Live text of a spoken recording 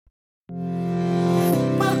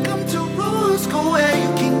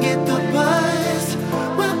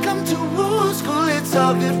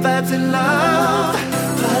all good vibes and love.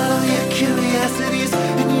 Follow your curiosities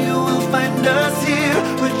and you will find us here.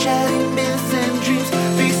 We're chatting myths and dreams,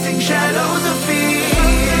 facing shadows of fear.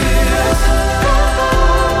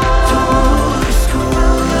 To school, to school,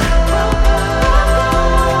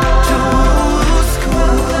 to school,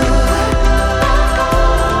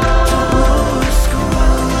 to school.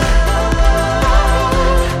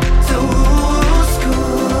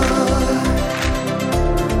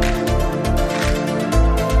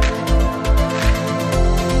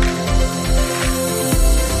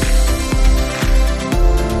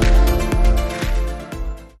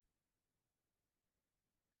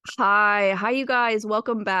 Hi, you guys.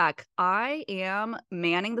 Welcome back. I am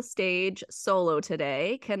manning the stage solo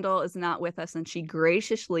today. Kendall is not with us and she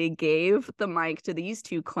graciously gave the mic to these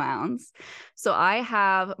two clowns. So I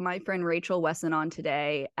have my friend Rachel Wesson on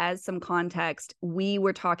today. As some context, we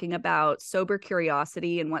were talking about sober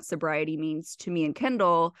curiosity and what sobriety means to me and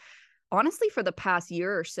Kendall, honestly, for the past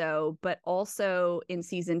year or so, but also in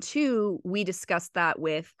season 2, we discussed that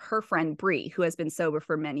with her friend Bree, who has been sober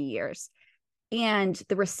for many years. And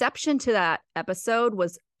the reception to that episode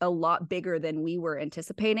was a lot bigger than we were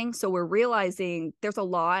anticipating. So we're realizing there's a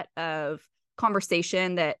lot of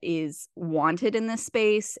conversation that is wanted in this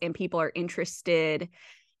space, and people are interested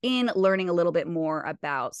in learning a little bit more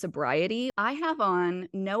about sobriety. I have on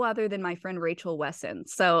no other than my friend Rachel Wesson.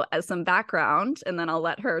 So as some background, and then I'll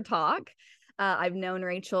let her talk. I've known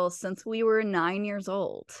Rachel since we were 9 years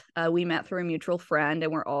old. We met through a mutual friend,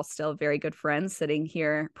 and we're all still very good friends, sitting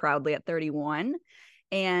here proudly at 31.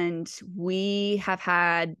 And we have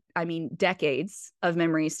had, decades of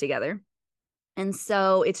memories together. And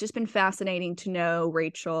so it's just been fascinating to know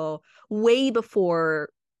Rachel way before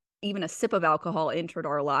even a sip of alcohol entered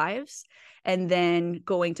our lives, and then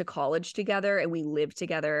going to college together, and we lived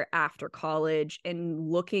together after college, and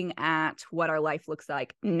looking at what our life looks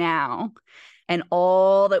like now and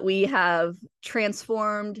all that we have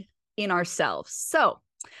transformed in ourselves. So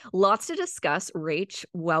lots to discuss. Rach,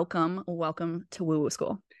 welcome to Woo Woo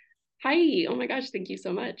School. Hi. Oh my gosh, thank you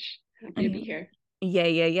so much. Happy to be here.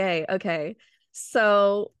 Yay. Okay,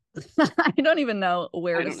 so I don't even know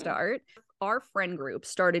where to start. Our friend group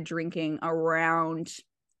started drinking around,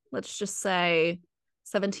 let's just say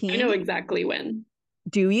 17. I know exactly when.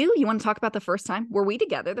 Do you? You want to talk about the first time? Were we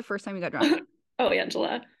together the first time we got drunk? Oh,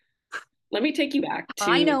 Angela. Let me take you back to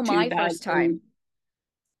I know my first time.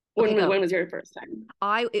 When was your first time?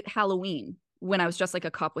 Halloween, when I was just like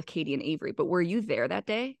a cop with Katie and Avery. But were you there that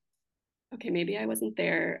day? Okay, maybe I wasn't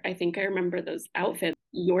there. I think I remember those outfits.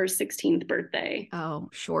 Your 16th birthday. Oh,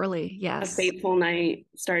 surely. Yes. A fateful night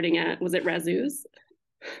starting at, was it Razoo's?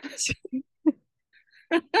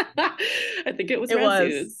 I think it was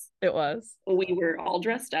Razoo's. It was. We were all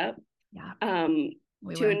dressed up. Yeah.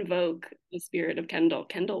 To invoke the spirit of Kendall.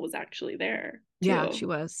 Kendall was actually there too. Yeah, she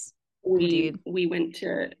was. We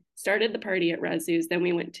started the party at Razoo's, then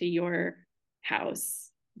we went to your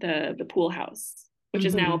house, the pool house, which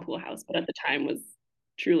is now a pool house, but at the time was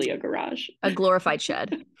truly a garage. A glorified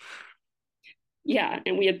shed. Yeah,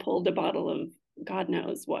 and we had pulled a bottle of God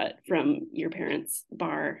knows what from your parents'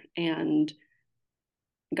 bar and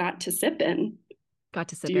got to sip in. Do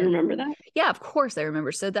you remember that? Yeah, of course I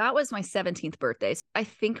remember. So that was my 17th birthday. So I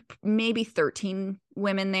think maybe 13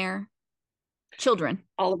 women there. Children.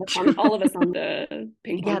 All of us on the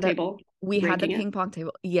ping pong table. We had the ping pong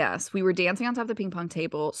table. Yes, we were dancing on top of the ping pong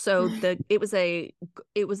table. So it was a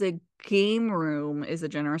game room is a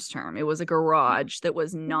generous term. It was a garage that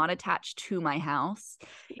was not attached to my house.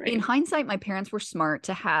 Right. In hindsight, my parents were smart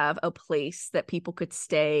to have a place that people could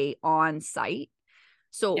stay on site.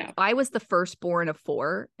 So I was the firstborn of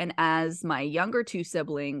 4. And as my younger 2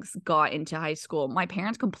 siblings got into high school, my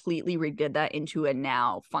parents completely redid that into a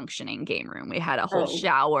now functioning game room. It had a whole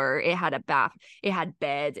shower. It had a bath. It had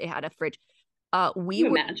beds. It had a fridge. There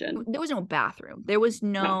was no bathroom. There was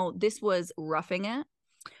this was roughing it.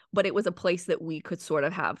 But it was a place that we could sort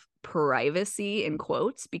of have privacy in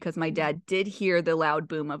quotes, because my dad did hear the loud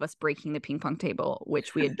boom of us breaking the ping pong table,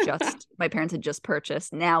 which we had my parents had just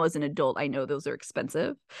purchased. Now as an adult, I know those are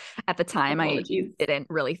expensive. At the time, I didn't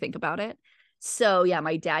really think about it. So yeah,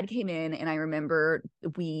 my dad came in, and I remember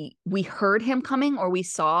we heard him coming, or we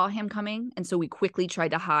saw him coming. And so we quickly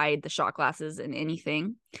tried to hide the shot glasses and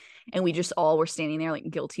anything. And we just all were standing there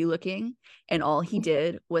like guilty looking. And all he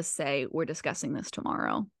did was say, "We're discussing this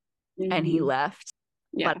tomorrow." And he left.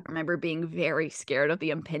 Yeah. But I remember being very scared of the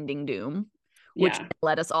impending doom, which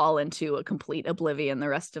led us all into a complete oblivion the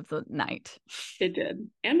rest of the night. It did.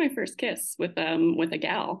 And my first kiss with a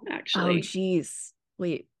gal, actually. Oh, geez.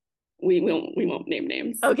 Wait. We won't name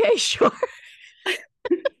names. Okay, sure.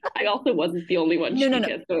 I also wasn't the only one No, she no, no.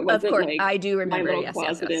 kissed. So it Of wasn't course. like I do my remember. little Yes, yes,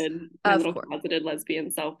 yes. closeted, my Of little course. closeted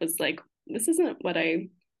lesbian self was like, this isn't what I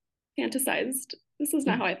fantasized. This is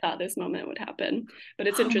not how I thought this moment would happen. But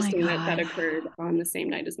it's Oh my interesting that that God. occurred on the same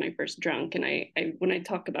night as my first drunk. And I when I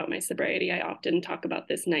talk about my sobriety, I often talk about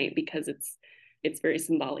this night because it's very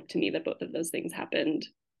symbolic to me that both of those things happened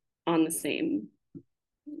on the same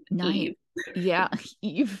Night. eve. Yeah,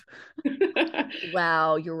 Eve.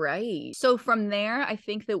 Wow, you're right. So from there, I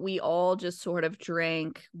think that we all just sort of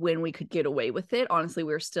drank when we could get away with it. Honestly,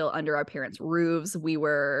 we were still under our parents' roofs. We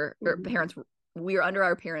were under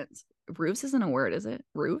our parents' roofs isn't a word, is it?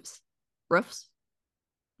 Roofs? Roofs?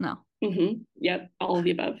 No. Yep, all of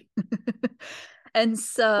the above. And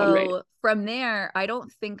so right. from there, I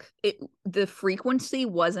don't think the frequency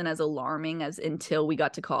wasn't as alarming as until we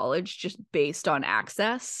got to college, just based on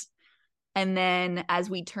access. And then as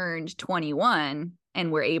we turned 21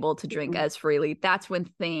 and were able to drink as freely, that's when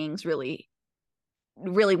things really,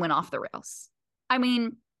 really went off the rails. I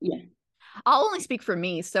mean, yeah. I'll only speak for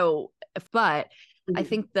me. But I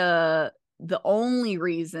think the only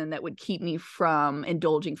reason that would keep me from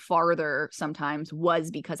indulging farther sometimes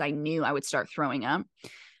was because I knew I would start throwing up.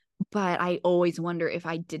 But I always wonder, if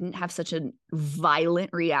I didn't have such a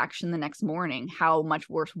violent reaction the next morning, how much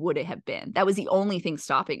worse would it have been? That was the only thing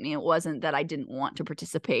stopping me. It wasn't that I didn't want to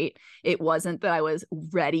participate. It wasn't that I was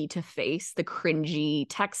ready to face the cringy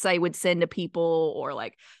texts I would send to people or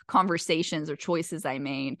like conversations or choices I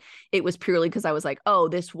made. It was purely because I was like, oh,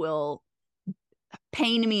 this will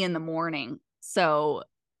pain me in the morning. So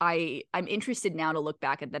I'm interested now to look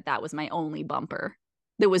back at that was my only bumper.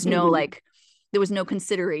 There was no there was no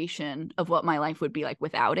consideration of what my life would be like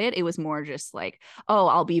without it. It was more just like, oh,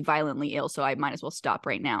 I'll be violently ill, so I might as well stop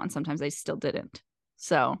right now. And sometimes I still didn't.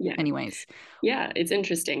 So anyways. Yeah, it's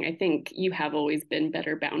interesting. I think you have always been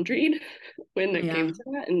better boundaried when it came to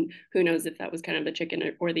that. And who knows if that was kind of the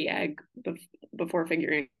chicken or the egg before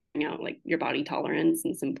figuring out like your body tolerance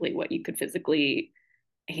and simply what you could physically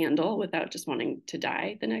handle without just wanting to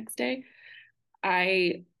die the next day.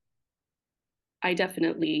 I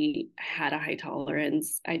definitely had a high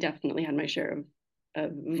tolerance. I definitely had my share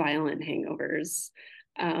of violent hangovers.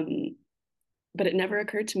 But it never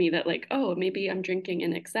occurred to me that like, oh, maybe I'm drinking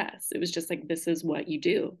in excess. It was just like, this is what you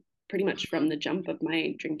do. Pretty much from the jump of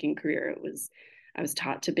my drinking career, I was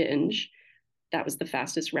taught to binge. That was the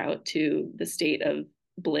fastest route to the state of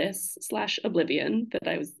bliss / oblivion that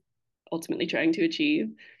I was ultimately trying to achieve.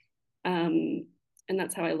 And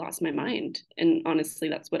that's how I lost my mind. And honestly,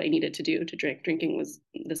 that's what I needed to do to drink. Drinking was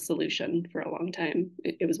the solution for a long time.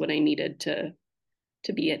 It was what I needed to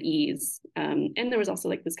be at ease. And there was also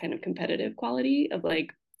like this kind of competitive quality of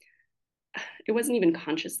like, it wasn't even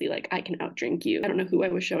consciously like, I can outdrink you. I don't know who I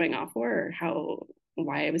was showing off for or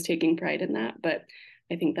why I was taking pride in that. But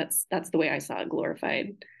I think that's the way I saw it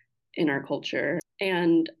glorified in our culture.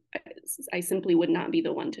 And I simply would not be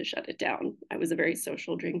the one to shut it down. I was a very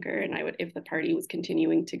social drinker, and I would, if the party was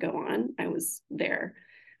continuing to go on, I was there.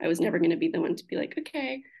 I was never going to be the one to be like,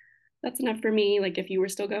 okay, that's enough for me. Like if you were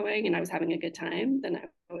still going and I was having a good time, then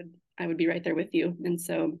I would be right there with you. And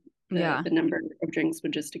so the number of drinks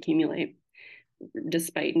would just accumulate,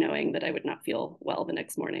 despite knowing that I would not feel well the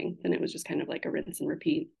next morning. And it was just kind of like a rinse and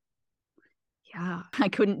repeat. Yeah, I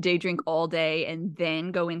couldn't day drink all day and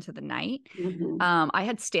then go into the night. I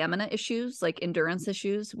had stamina issues, like endurance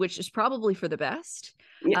issues, which is probably for the best.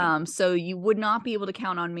 So you would not be able to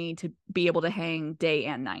count on me to be able to hang day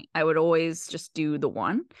and night. I would always just do the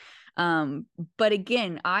one. But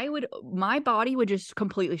again, my body would just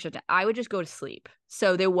completely shut down. I would just go to sleep.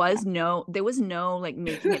 So there was no like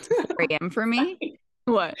making it to 4 a.m. for me.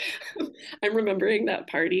 What? I'm remembering that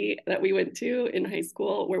party that we went to in high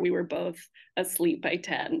school where we were both asleep by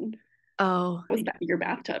 10. Oh. Was that your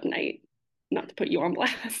bathtub night? Not to put you on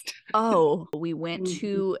blast. Oh, we went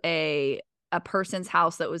to a person's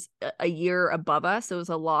house that was a year above us. It was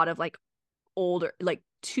a lot of like older, like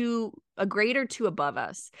a grade or two above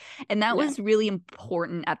us. And that was really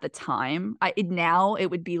important at the time. Now it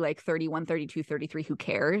would be like 31, 32, 33, who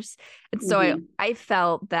cares? And so I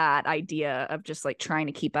felt that idea of just like trying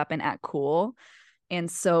to keep up and act cool.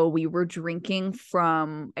 And so we were drinking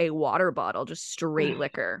from a water bottle, just straight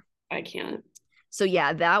liquor. I can't. So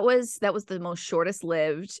yeah, that was the most shortest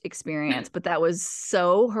lived experience, but that was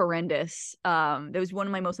so horrendous. That was one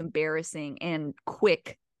of my most embarrassing and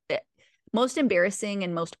most embarrassing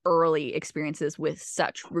and most early experiences with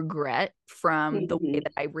such regret from the way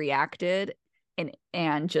that I reacted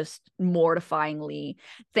and just mortifyingly.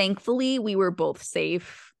 Thankfully, we were both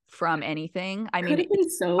safe from anything. I mean, could have been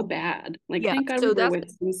so bad. Like, thank God we were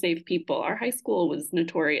with some safe people. Our high school was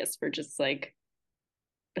notorious for just like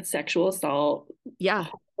sexual assault, Yeah.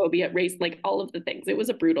 phobia, race, like all of the things. It was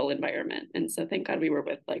a brutal environment. And so thank God we were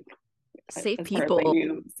with like, Safe as far as I people.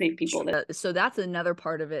 knew, safe people. So that's another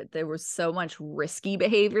part of it. There was so much risky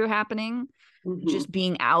behavior happening, just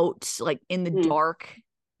being out like in the dark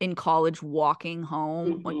in college, walking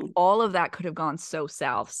home, like all of that could have gone so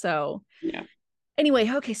south. So yeah. Anyway,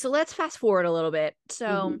 okay, so let's fast forward a little bit.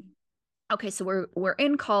 So okay, so we're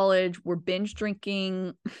in college, we're binge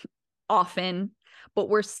drinking often, but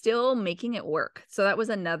we're still making it work. So that was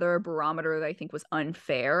another barometer that I think was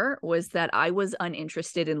unfair, was that I was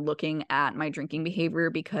uninterested in looking at my drinking behavior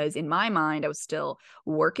because in my mind I was still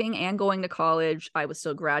working and going to college. I was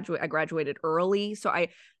still I graduated early. So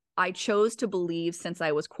I chose to believe, since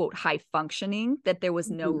I was quote high functioning, that there was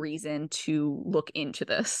no reason to look into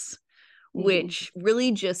this, which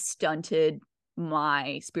really just stunted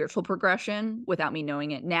my spiritual progression without me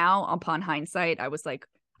knowing it. Now, upon hindsight, I was like,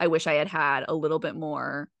 I wish I had a little bit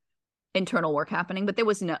more internal work happening, but there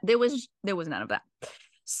was none of that.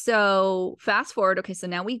 So fast forward. Okay, so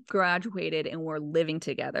now we graduated and we're living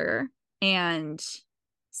together. And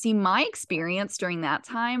see, my experience during that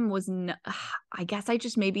time was, I guess I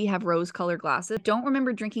just maybe have rose-colored glasses. I don't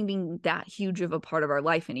remember drinking being that huge of a part of our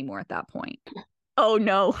life anymore at that point. Oh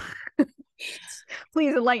no.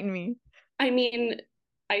 Please enlighten me. I mean,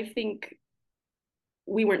 I think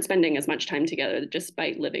we weren't spending as much time together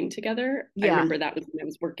despite living together. Yeah. I remember that was when I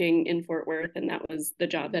was working in Fort Worth, and that was the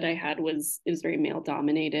job that I had. It was very male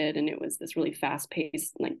dominated, and it was this really fast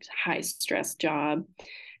paced, like high stress job.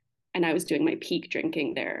 And I was doing my peak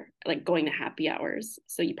drinking there, like going to happy hours.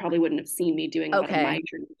 So you probably wouldn't have seen me doing a lot of my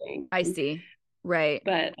drinking. I see. Right.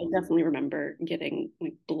 But I definitely remember getting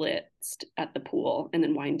like blitzed at the pool and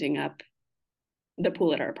then winding up the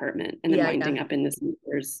pool at our apartment and then winding up in this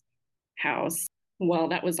neighbor's house. Well,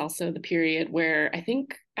 that was also the period where I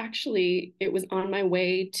think actually it was on my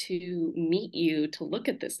way to meet you to look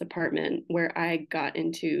at this apartment where I got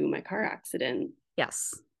into my car accident.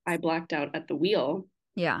 Yes. I blacked out at the wheel.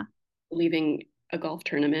 Yeah. Leaving a golf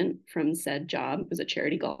tournament from said job. It was a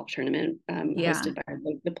charity golf tournament hosted by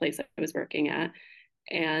the place I was working at,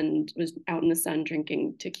 and was out in the sun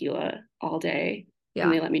drinking tequila all day. Yeah.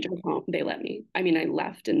 And they let me drive home. I mean, I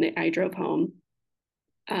left and I drove home.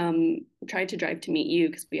 Tried to drive to meet you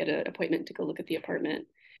because we had an appointment to go look at the apartment.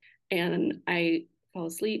 And I fell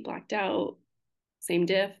asleep, blacked out, same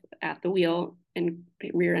diff at the wheel, and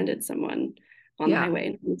rear-ended someone on the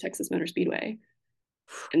highway in the Texas Motor Speedway,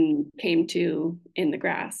 and came to in the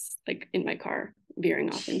grass, like in my car, veering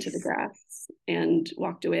off into the grass, and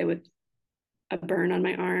walked away with a burn on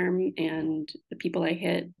my arm. And the people I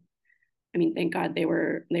hit, I mean, thank God they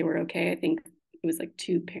were okay. I think it was like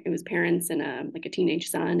it was parents and a teenage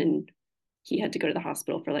son, and he had to go to the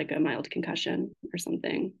hospital for like a mild concussion or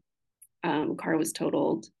something. Car was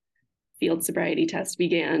totaled. Field sobriety test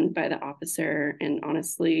began by the officer, and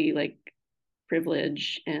honestly, like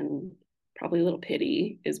privilege and probably a little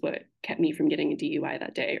pity is what kept me from getting a DUI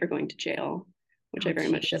that day or going to jail, which I very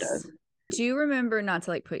much should have. Do you remember, not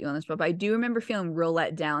to like put you on the spot, but I do remember feeling real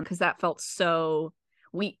let down because that felt so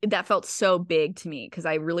big to me because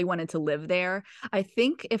I really wanted to live there. I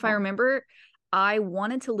think if I remember, I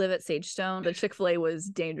wanted to live at Sagestone, but Chick-fil-A was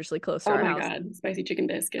dangerously close to our house. Oh my God, spicy chicken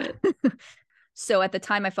biscuit. So at the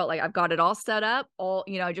time I felt like I've got it all set up.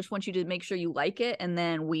 I just want you to make sure you like it. And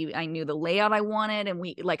then I knew the layout I wanted, and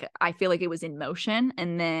I feel like it was in motion.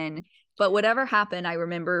 And then, but whatever happened, I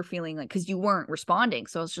remember feeling like, cause you weren't responding.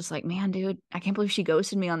 So I was just like, man, dude, I can't believe she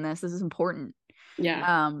ghosted me on this. This is important.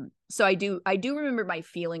 Yeah. So I do remember my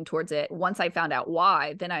feeling towards it. Once I found out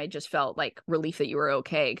why, then I just felt like relief that you were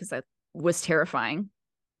okay, because that was terrifying.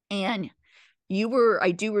 And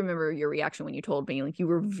I do remember your reaction when you told me, like, you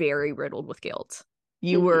were very riddled with guilt.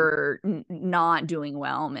 You were not doing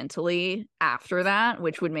well mentally after that,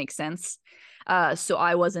 which would make sense. So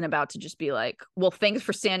I wasn't about to just be like, well, thanks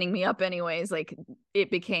for standing me up anyways. Like, it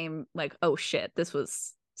became like, oh shit, this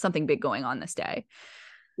was something big going on this day.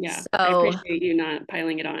 Yeah, so, I appreciate you not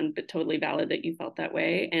piling it on, but totally valid that you felt that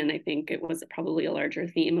way. And I think it was probably a larger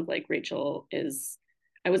theme of like,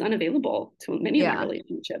 I was unavailable to many of my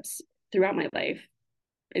relationships throughout my life,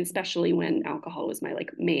 especially when alcohol was my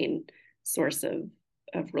like main source of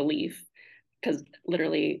relief, because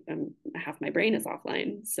literally half my brain is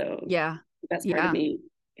offline. So the best part of me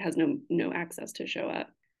has no access to show up.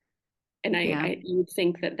 And I would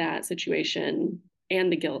think that situation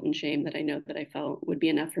and the guilt and shame that I know that I felt would be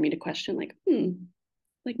enough for me to question, like,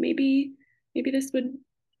 like maybe this would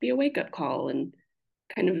be a wake-up call. And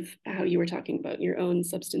kind of how you were talking about your own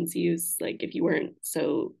substance use, like if you weren't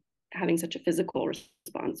having such a physical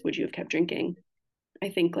response, would you have kept drinking? I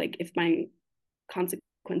think like if my consequence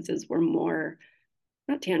consequences were more,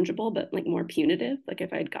 not tangible, but like more punitive. Like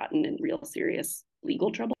if I'd gotten in real serious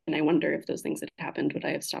legal trouble. And I wonder if those things had happened, would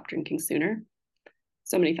I have stopped drinking sooner?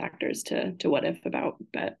 So many factors to what if about,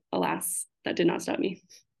 but alas, that did not stop me.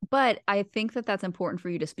 But I think that that's important for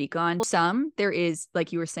you to speak on. There is,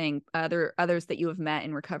 like you were saying, others that you have met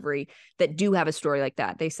in recovery that do have a story like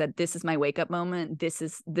that. They said, this is my wake up moment.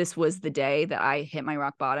 This was the day that I hit my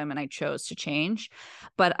rock bottom and I chose to change.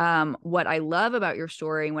 But what I love about your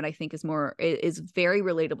story and what I think is very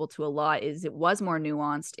relatable to a lot is it was more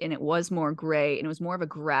nuanced and it was more gray and it was more of a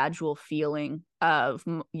gradual feeling of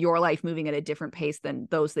your life moving at a different pace than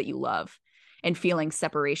those that you love and feeling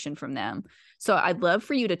separation from them. So I'd love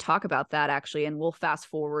for you to talk about that actually, and we'll fast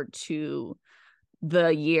forward to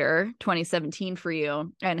the year 2017 for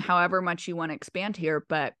you and however much you want to expand here.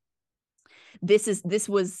 But this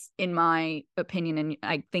was, in my opinion, and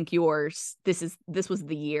I think yours, this was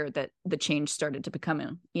the year that the change started to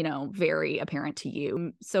become, very apparent to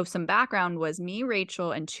you. So some background was me,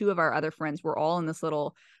 Rachel, and two of our other friends were all in this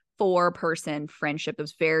little 4-person friendship that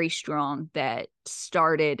was very strong that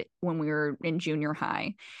started when we were in junior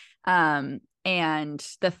high. And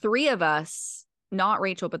the three of us, not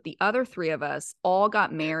Rachel, but the other three of us all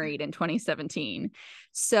got married in 2017.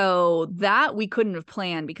 So that we couldn't have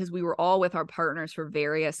planned because we were all with our partners for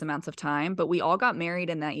various amounts of time, but we all got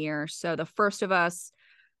married in that year. So the first of us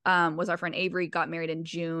was our friend Avery, got married in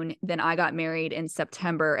June. Then I got married in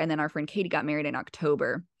September. And then our friend Katie got married in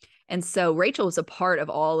October. And so Rachel was a part of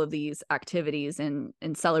all of these activities and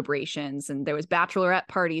celebrations. And there was bachelorette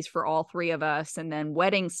parties for all three of us, and then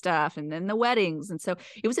wedding stuff, and then the weddings. And so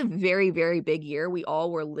it was a very, very big year. We were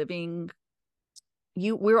all living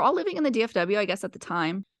in the DFW, I guess, at the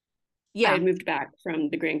time. Yeah. I had moved back from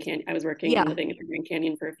the Grand Canyon. I was working and living at the Grand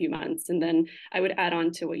Canyon for a few months. And then I would add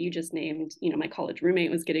on to what you just named, my college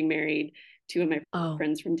roommate was getting married. Two of my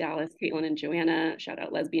friends from Dallas, Caitlin and Joanna, shout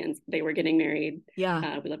out lesbians, they were getting married.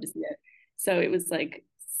 Yeah. We love to see it. So it was like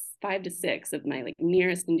 5 to 6 of my like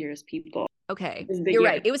nearest and dearest people. Okay. You're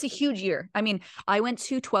right. It was a huge year. I mean, I went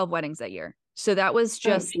to 12 weddings that year. So that was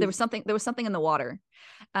just, there was something in the water.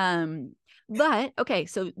 But okay,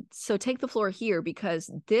 so take the floor here,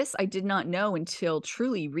 because this I did not know until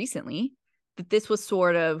truly recently that this was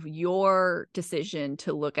sort of your decision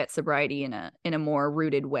to look at sobriety in a more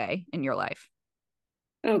rooted way in your life.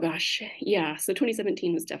 Oh gosh, yeah. So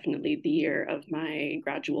 2017 was definitely the year of my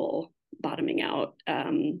gradual bottoming out.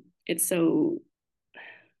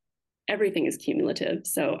 Everything is cumulative,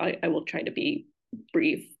 so I will try to be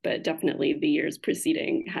brief, but definitely the years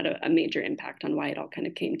preceding had a major impact on why it all kind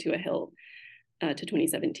of came to a hill. To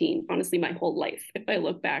 2017. Honestly, my whole life, if I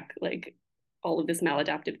look back, like all of this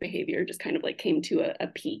maladaptive behavior just kind of like came to a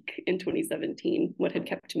peak in 2017. What had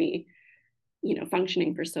kept me,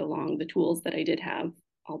 functioning for so long, the tools that I did have,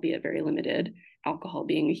 albeit very limited, alcohol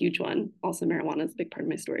being a huge one. Also, marijuana is a big part of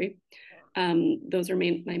my story. Those are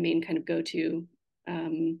my main kind of go-to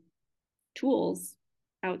tools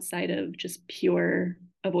outside of just pure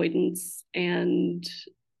avoidance and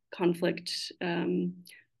conflict.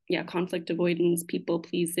 Conflict avoidance, people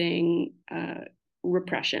pleasing,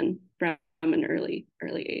 repression from an early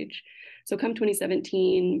age. So come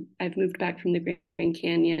 2017, I've moved back from the Grand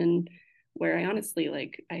Canyon, where I honestly,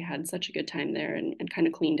 I had such a good time there and kind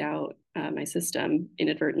of cleaned out my system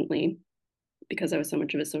inadvertently because I was so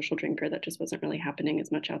much of a social drinker that just wasn't really happening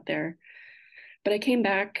as much out there. But I came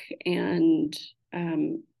back and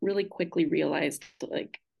really quickly realized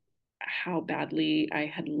how badly I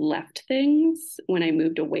had left things when I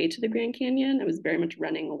moved away to the Grand Canyon. I was very much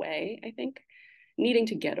running away, I think, needing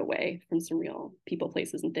to get away from some real people,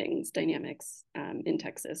 places, and things, dynamics in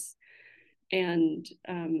Texas. And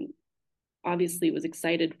obviously was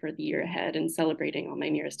excited for the year ahead and celebrating all my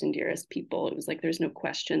nearest and dearest people. It was like, there's no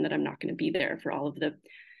question that I'm not going to be there for all of the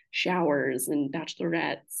showers and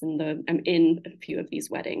bachelorettes and I'm in a few of these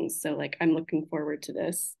weddings. So I'm looking forward to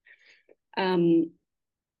this.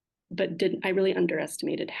 But I really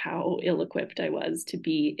underestimated how ill-equipped I was to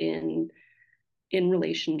be in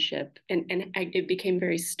relationship. And it became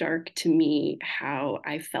very stark to me how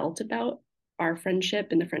I felt about our friendship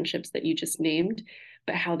and the friendships that you just named,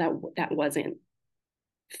 but how that wasn't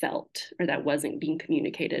felt, or that wasn't being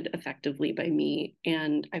communicated effectively by me.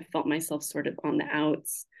 And I felt myself sort of on the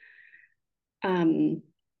outs. And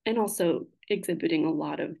also exhibiting a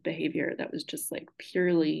lot of behavior that was just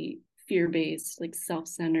purely fear-based,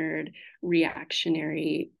 self-centered,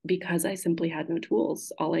 reactionary, because I simply had no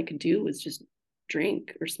tools. All I could do was just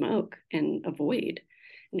drink or smoke and avoid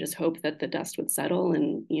and just hope that the dust would settle.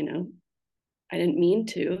 And, I didn't mean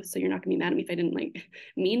to, so you're not gonna be mad at me if I didn't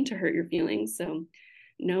mean to hurt your feelings. So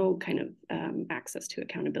no kind of access to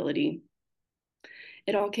accountability.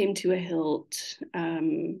 It all came to a hilt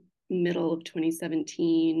middle of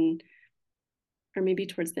 2017, or maybe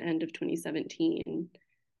towards the end of 2017.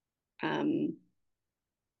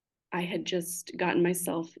 I had just gotten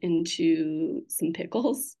myself into some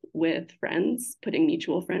pickles with friends, putting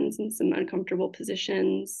mutual friends in some uncomfortable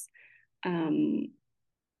positions. I'm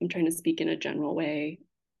trying to speak in a general way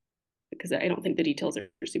because I don't think the details are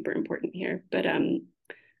super important here, but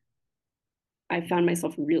I found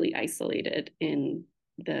myself really isolated in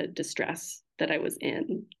the distress that I was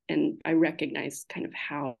in. And I recognized kind of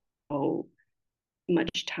how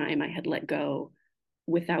much time I had let go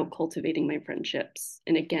without cultivating my friendships.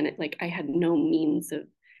 And again, I had no means of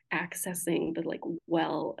accessing the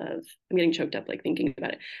well of, I'm getting choked up thinking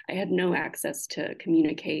about it. I had no access to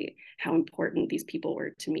communicate how important these people were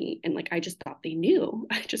to me. And I just thought they knew.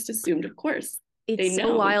 I just assumed, of course. It's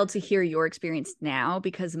so wild to hear your experience now,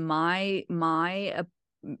 because my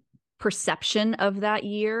perception of that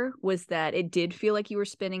year was that it did feel like you were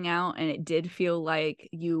spinning out, and it did feel like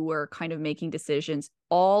you were kind of making decisions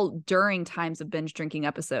all during times of binge drinking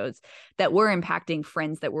episodes that were impacting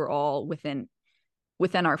friends that were all within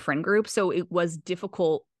our friend group. So it was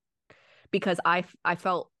difficult because I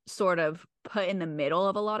felt sort of put in the middle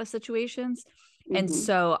of a lot of situations. Mm-hmm. And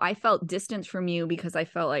so I felt distance from you because I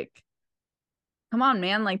felt like, come on,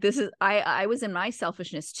 man, this is, I was in my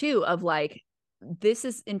selfishness too, of this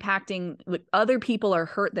is impacting, other people are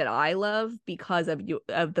hurt that I love because of you,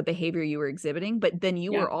 of the behavior you were exhibiting, but then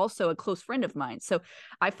you were also a close friend of mine. So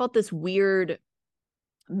I felt this weird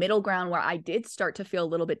middle ground where I did start to feel a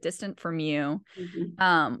little bit distant from you.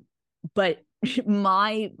 Mm-hmm. But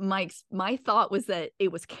my thought was that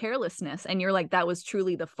it was carelessness, and you're that was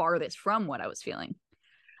truly the farthest from what I was feeling.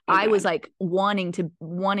 I was wanting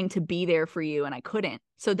to be there for you, and I couldn't.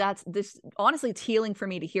 So that's this, honestly, it's healing for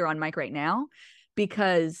me to hear on mic right now,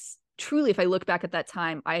 because truly, if I look back at that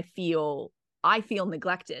time, I feel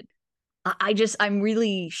neglected. I'm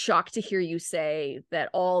really shocked to hear you say that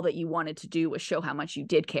all that you wanted to do was show how much you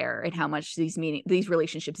did care and how much these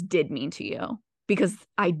relationships did mean to you, because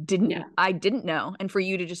I didn't know. And for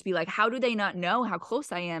you to just be how do they not know how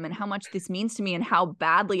close I am and how much this means to me and how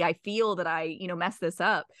badly I feel that I, messed this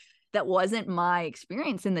up. That wasn't my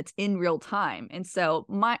experience, and that's in real time. And so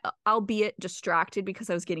albeit distracted because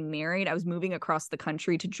I was getting married, I was moving across the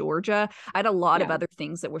country to Georgia. I had a lot of other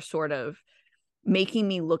things that were sort of making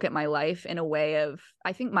me look at my life in a way of,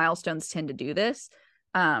 I think milestones tend to do this.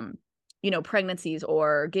 Pregnancies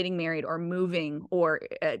or getting married or moving or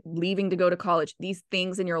leaving to go to college, these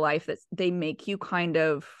things in your life that they make you kind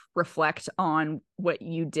of reflect on what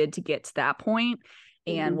you did to get to that point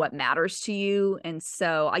and what matters to you. And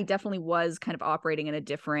so I definitely was kind of operating in a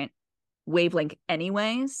different wavelength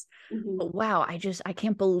anyways. But wow, I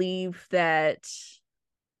can't believe that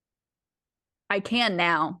I can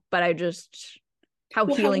now, but how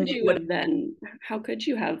healing it would have been. How could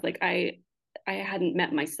you have? I hadn't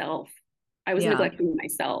met myself. I was neglecting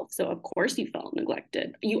myself. So of course you felt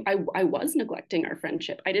neglected. I was neglecting our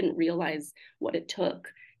friendship. I didn't realize what it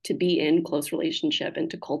took to be in close relationship and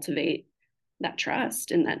to cultivate that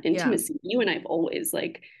trust and that intimacy. You and I've always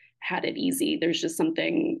had it easy. There's just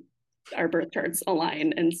something, our birth charts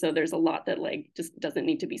align. And so there's a lot that just doesn't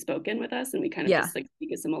need to be spoken with us. And we kind of just speak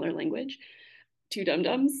a similar language. Two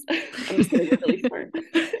dum-dums. I'm just kidding, we're really smart.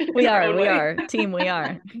 we are team, we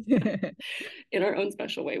are. In our own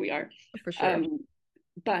special way, we are. For sure.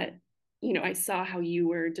 But I saw how you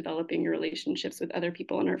were developing your relationships with other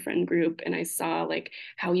people in our friend group, and I saw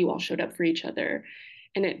how you all showed up for each other.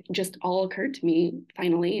 And it just all occurred to me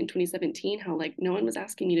finally in 2017, how no one was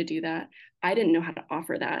asking me to do that. I didn't know how to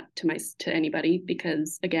offer that to anybody,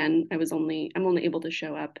 because again, I'm only able to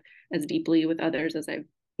show up as deeply with others as I've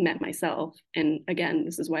met myself. And again,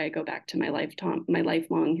 this is why I go back to my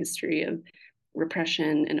lifelong history of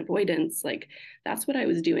repression and avoidance. That's what I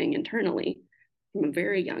was doing internally from a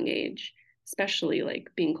very young age, especially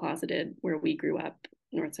being closeted where we grew up,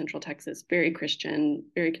 North Central Texas, very Christian,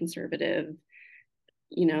 very conservative.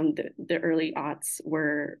 The early aughts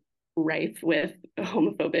were rife with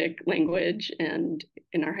homophobic language. And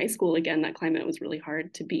in our high school, again, that climate was really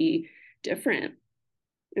hard to be different.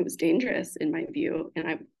 It was dangerous in my view. And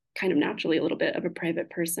I'm kind of naturally a little bit of a private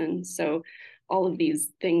person. So all of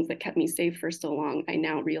these things that kept me safe for so long, I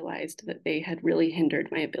now realized that they had really hindered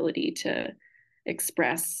my ability to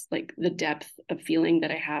express the depth of feeling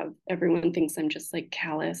that I have. Everyone thinks I'm just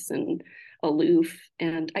callous and aloof.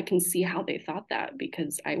 And I can see how they thought that,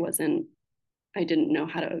 because I didn't know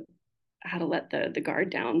how to let the guard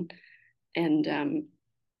down. And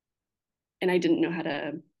I didn't know how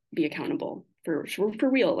to be accountable for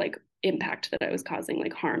real, like impact that I was causing,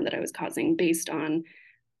 like harm that I was causing, based on,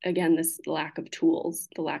 again, this lack of tools,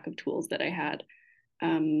 the lack of tools that I had.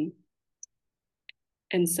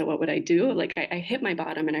 And so what would I do? Like I hit my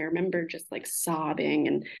bottom, and I remember just like sobbing.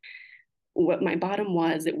 And what my bottom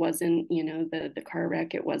was, it wasn't, the car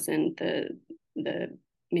wreck. It wasn't the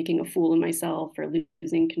making a fool of myself or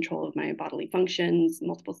losing control of my bodily functions,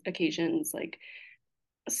 multiple occasions, like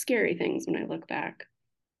scary things when I look back.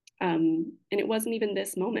 And it wasn't even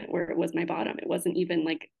this moment where it was my bottom. It wasn't even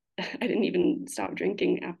like, I didn't even stop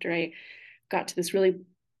drinking after I got to this really,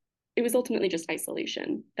 it was ultimately just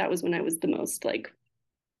isolation. That was when I was the most like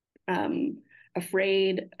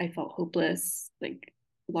afraid. I felt hopeless, like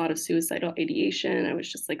a lot of suicidal ideation. I was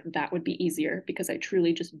just like, that would be easier, because I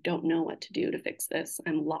truly just don't know what to do to fix this.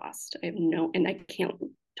 I'm lost. And I can't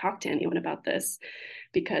talk to anyone about this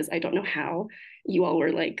because I don't know how. You all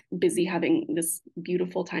were like busy having this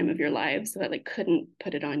beautiful time of your lives, so I like couldn't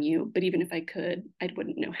put it on you. But even if I could, I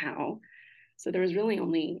wouldn't know how. So there was really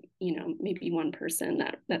only, maybe one person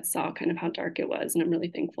that saw kind of how dark it was. And I'm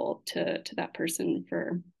really thankful to that person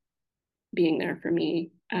for being there for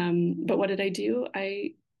me. But what did I do?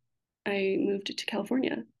 I moved to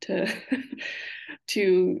California to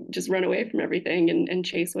to just run away from everything and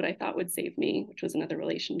chase what I thought would save me, which was another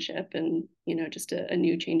relationship, and just a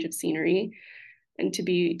new change of scenery. And to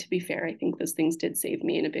be fair, I think those things did save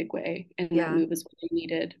me in a big way, and that move is what I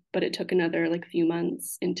needed. But it took another like few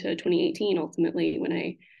months into 2018, ultimately,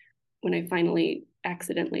 when I finally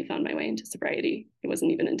accidentally found my way into sobriety. It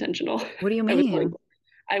wasn't even intentional. What do you mean?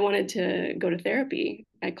 I wanted to go to therapy.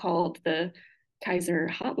 I called the Kaiser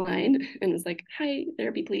hotline and was like, "Hi,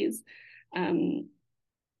 therapy, please."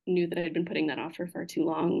 Knew that I'd been putting that off for far too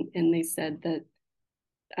long, and they said that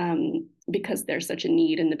because there's such a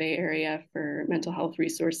need in the Bay Area for mental health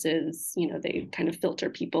resources, they kind of filter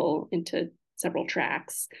people into several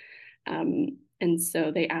tracks. And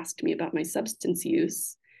so they asked me about my substance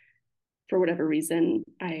use. For whatever reason,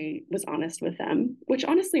 I was honest with them, which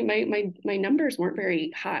honestly, my numbers weren't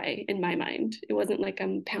very high in my mind. It wasn't like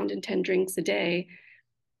I'm pounding 10 drinks a day.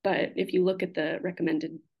 But if you look at the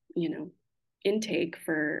recommended, intake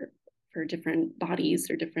for different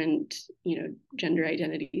bodies or different, gender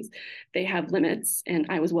identities, they have limits. And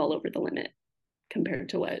I was well over the limit compared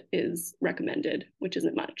to what is recommended, which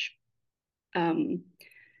isn't much.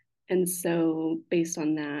 And so based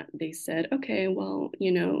on that, they said, okay, well,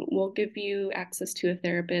 we'll give you access to a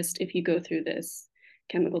therapist if you go through this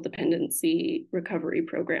chemical dependency recovery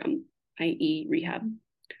program, i.e. rehab.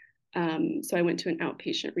 So I went to an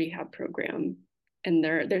outpatient rehab program, and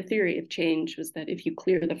their theory of change was that if you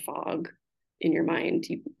clear the fog in your mind,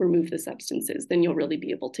 you remove the substances, then you'll really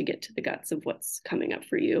be able to get to the guts of what's coming up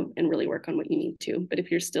for you and really work on what you need to. But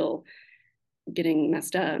if you're still getting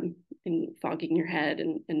messed up and fogging your head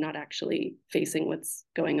and not actually facing what's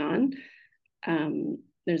going on,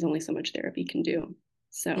 there's only so much therapy can do.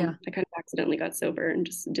 So I kind of accidentally got sober and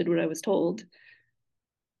just did what I was told.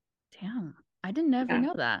 Damn, I didn't ever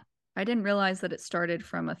know that. I didn't realize that it started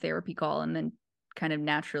from a therapy call and then kind of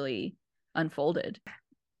naturally unfolded.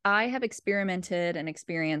 I have experimented and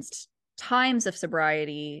experienced times of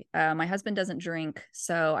sobriety. My husband doesn't drink,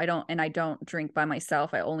 so I don't drink by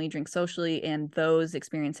myself. I only drink socially, and those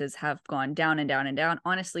experiences have gone down and down and down.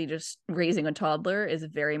 Honestly, just raising a toddler is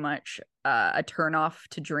very much a turnoff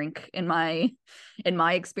to drink in my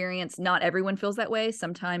experience. Not everyone feels that way.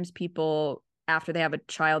 Sometimes people, after they have a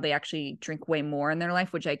child, they actually drink way more in their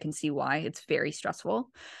life, which I can see why. It's very stressful.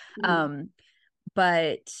 Mm-hmm.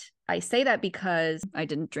 But I say that because I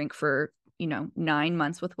didn't drink for 9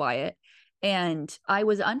 months with Wyatt, and I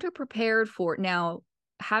was underprepared for. Now,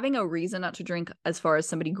 having a reason not to drink as far as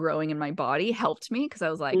somebody growing in my body helped me, because I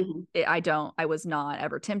was like, I was not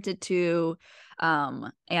ever tempted to,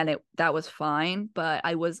 and that was fine, but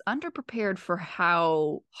I was underprepared for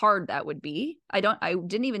how hard that would be. I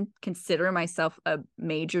didn't even consider myself a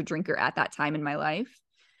major drinker at that time in my life,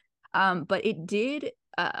 but it did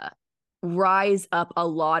rise up a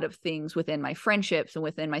lot of things within my friendships and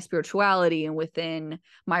within my spirituality and within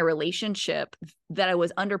my relationship that I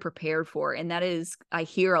was underprepared for. And that is, I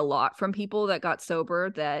hear a lot from people that got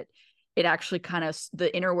sober that it actually kind of,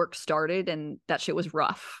 the inner work started and that shit was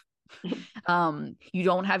rough. You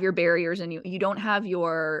don't have your barriers, and you don't have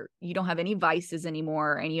any vices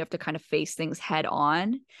anymore, and you have to kind of face things head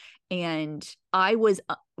on. And I was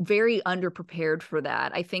very underprepared for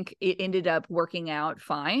that. I think it ended up working out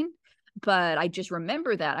fine. But I just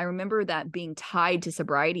remember that. I remember that being tied to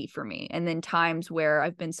sobriety for me. And then times where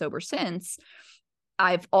I've been sober since,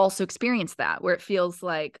 I've also experienced that, where it feels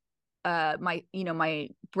like my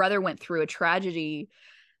brother went through a tragedy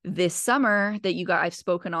this summer that I've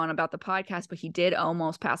spoken on about the podcast, but he did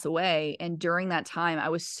almost pass away. And during that time, I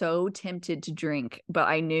was so tempted to drink, but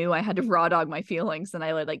I knew I had to raw dog my feelings. And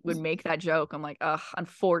I like would make that joke. I'm like,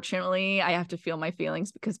 unfortunately, I have to feel my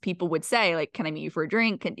feelings, because people would say, like, can I meet you for a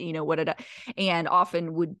drink? And, what did I, and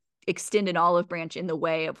often would extend an olive branch in the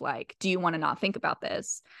way of like, do you want to not think about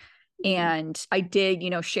this? And I did,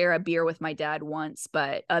 share a beer with my dad once,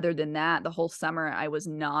 but other than that, the whole summer I was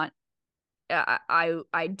not,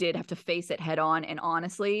 I did have to face it head on. And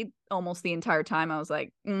honestly, almost the entire time I was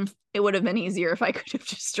like, it would have been easier if I could have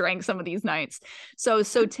just drank some of these nights. So I was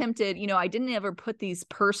so tempted, I didn't ever put these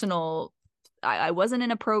personal, I wasn't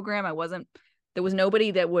in a program. There was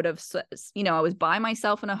nobody that would have, I was by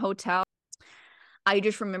myself in a hotel. I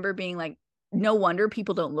just remember being like, no wonder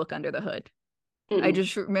people don't look under the hood. I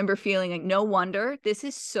just remember feeling like, no wonder this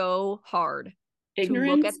is so hard.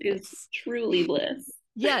 Ignorance is truly bliss.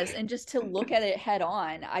 Yes. And just to look at it head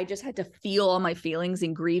on, I just had to feel all my feelings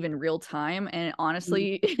and grieve in real time. And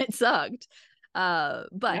honestly, it sucked.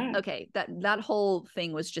 Okay, that whole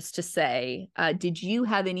thing was just to say, did you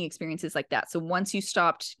have any experiences like that? So once you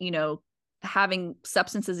stopped, having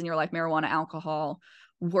substances in your life, marijuana, alcohol,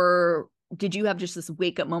 did you have just this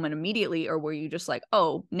wake up moment immediately? Or were you just like,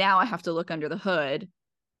 oh, now I have to look under the hood,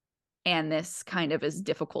 and this kind of is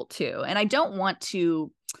difficult too? And I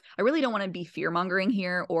really don't want to be fear mongering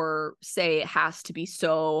here or say it has to be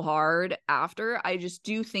so hard after. I just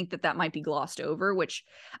do think that might be glossed over, which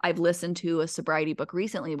I've listened to a sobriety book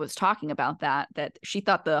recently was talking about that she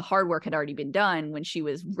thought the hard work had already been done when she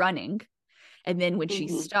was running. And then when she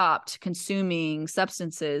stopped consuming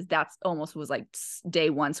substances, that's almost was like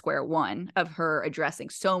day one, square one of her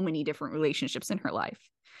addressing so many different relationships in her life.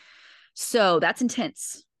 So that's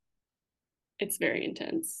intense. It's very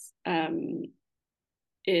intense.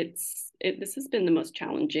 This has been the most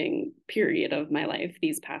challenging period of my life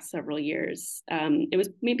these past several years. It was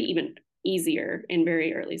maybe even easier in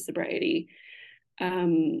very early sobriety.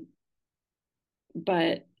 But,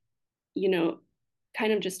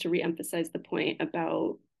 kind of just to reemphasize the point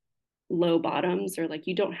about low bottoms, or like,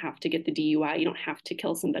 you don't have to get the DUI, you don't have to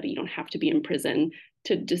kill somebody, you don't have to be in prison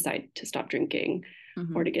to decide to stop drinking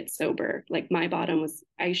or to get sober. Like, my bottom was,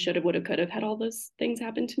 I should have, would have, could have had all those things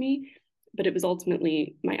happen to me, but it was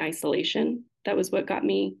ultimately my isolation that was what got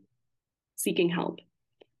me seeking help.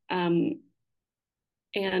 And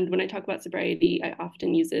when I talk about sobriety, I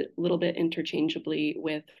often use it a little bit interchangeably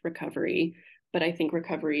with recovery, but I think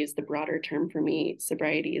recovery is the broader term for me.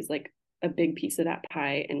 Sobriety is like a big piece of that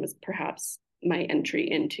pie and was perhaps my entry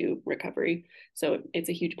into recovery. So it's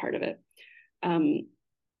a huge part of it.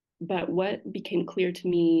 But what became clear to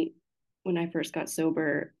me when I first got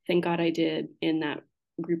sober, thank God I did, in that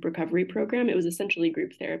group recovery program, it was essentially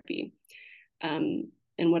group therapy. And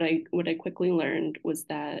what I quickly learned was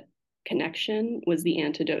that connection was the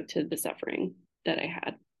antidote to the suffering that I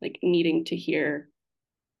had, like needing to hear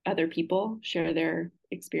other people share their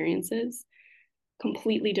experiences,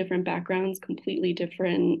 completely different backgrounds, completely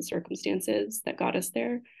different circumstances that got us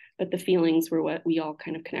there. But the feelings were what we all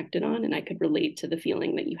kind of connected on. And I could relate to the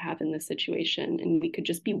feeling that you have in this situation, and we could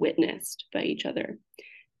just be witnessed by each other.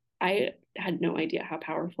 I had no idea how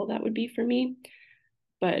powerful that would be for me.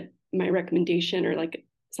 But my recommendation, or like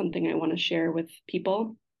something I want to share with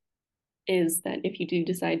people, is that if you do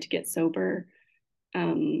decide to get sober,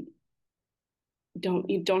 you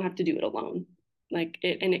don't have to do it alone. And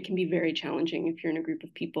it can be very challenging if you're in a group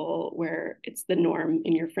of people where it's the norm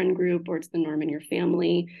in your friend group or it's the norm in your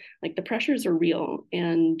family. Like, the pressures are real.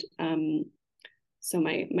 And so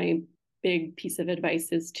my big piece of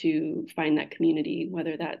advice is to find that community,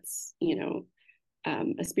 whether that's,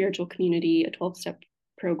 a spiritual community, a 12-step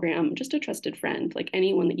program, just a trusted friend, like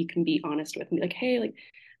anyone that you can be honest with and be like, hey, like,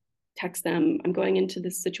 text them, I'm going into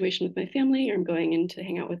this situation with my family, or I'm going in to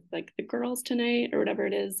hang out with like the girls tonight, or whatever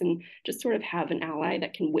it is, and just sort of have an ally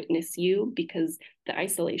that can witness you, because the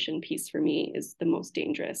isolation piece for me is the most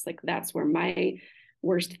dangerous. Like, that's where my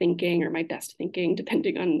worst thinking or my best thinking,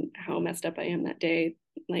 depending on how messed up I am that day,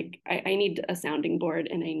 like I need a sounding board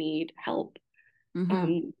and I need help.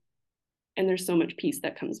 And there's so much peace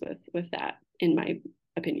that comes with that, in my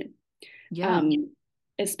opinion.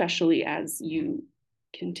 Especially as you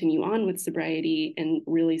continue on with sobriety and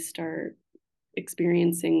really start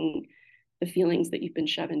experiencing the feelings that you've been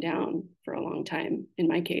shoving down for a long time. In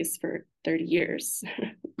my case, for 30 years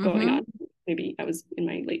going on. Maybe I was in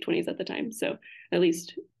my late 20s at the time. So at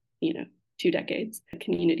least, 2 decades. The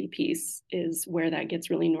community piece is where that gets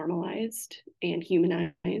really normalized and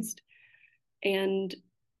humanized. And,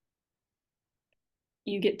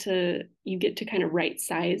 you get to kind of right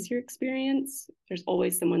size your experience. There's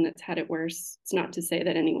always someone that's had it worse. It's not to say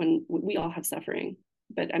that we all have suffering,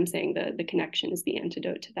 but I'm saying the connection is the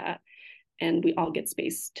antidote to that. And we all get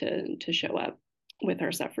space to show up with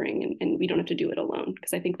our suffering, and we don't have to do it alone.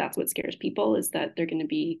 Because I think that's what scares people, is that they're going to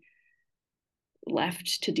be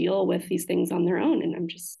left to deal with these things on their own.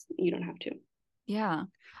 And you don't have to. Yeah.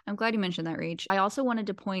 I'm glad you mentioned that, Rach. I also wanted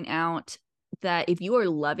to point out that if you are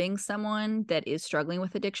loving someone that is struggling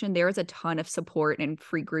with addiction, there is a ton of support and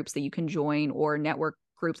free groups that you can join, or network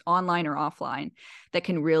groups online or offline, that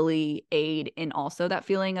can really aid in also that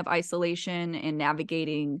feeling of isolation and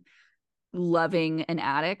navigating loving an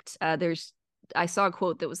addict. I saw a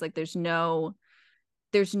quote that was like, there's no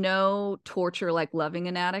torture like loving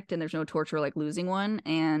an addict, and there's no torture like losing one.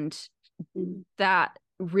 And that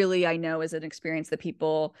really, I know, is an experience that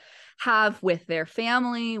people have with their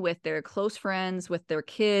family, with their close friends, with their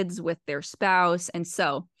kids, with their spouse. And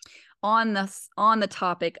so on the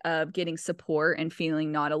topic of getting support and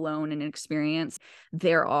feeling not alone in an experience,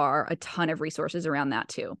 there are a ton of resources around that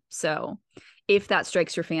too. So if that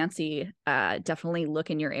strikes your fancy, definitely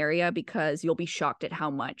look in your area, because you'll be shocked at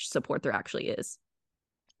how much support there actually is.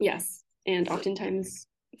 Yes, and oftentimes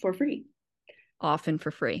for free. Often for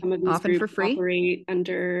free. Some of these Often groups for free. operate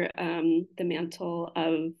under the mantle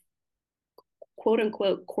of quote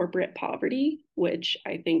unquote corporate poverty, which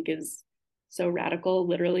I think is so radical,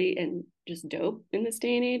 literally, and just dope in this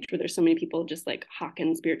day and age, where there's so many people just like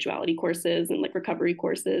hawking spirituality courses and like recovery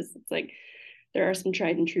courses. It's like there are some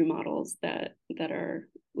tried and true models that are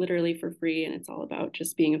literally for free, and it's all about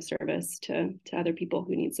just being of service to other people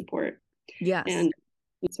who need support. Yes. And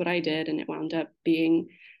that's what I did, and it wound up being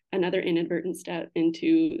another inadvertent step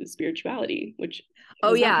into spirituality, which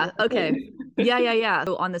okay. Yeah.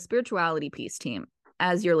 So on the spirituality piece, team,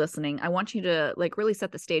 as you're listening, I want you to like really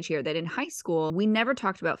set the stage here that in high school, we never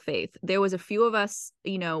talked about faith. There was a few of us,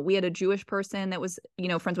 we had a Jewish person that was,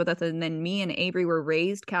 friends with us. And then me and Avery were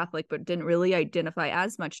raised Catholic, but didn't really identify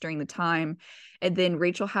as much during the time. And then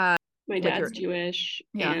Rachel had my dad's Jewish,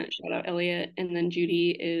 and shout out Elliot. And then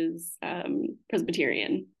Judy is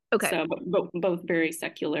Presbyterian. Okay. So both very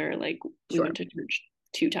secular, like we went to church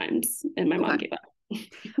 2 times and my mom gave up.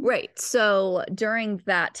 Right. So during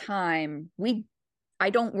that time, I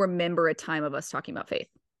don't remember a time of us talking about faith.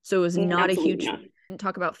 So it was not a huge, we didn't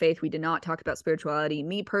talk about faith. We did not talk about spirituality.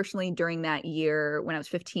 Me personally, during that year, when I was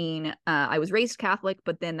 15, I was raised Catholic,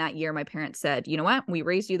 but then that year my parents said, you know what, we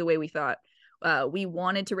raised you the way we thought we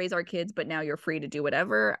wanted to raise our kids, but now you're free to do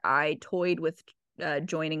whatever. I toyed with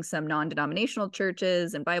joining some non-denominational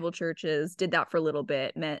churches and Bible churches, did that for a little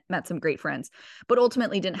bit, met some great friends, but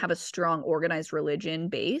ultimately didn't have a strong organized religion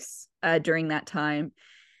base during that time.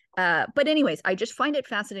 But anyways, I just find it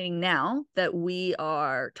fascinating now that we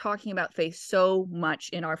are talking about faith so much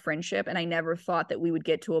in our friendship. And I never thought that we would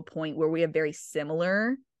get to a point where we have very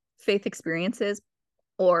similar faith experiences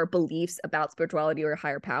or beliefs about spirituality or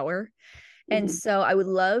higher power. And so I would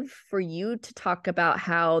love for you to talk about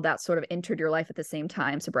how that sort of entered your life at the same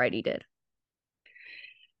time sobriety did.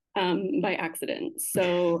 By accident.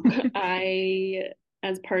 So I,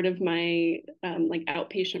 as part of my like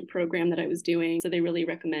outpatient program that I was doing, so they really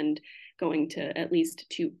recommend going to at least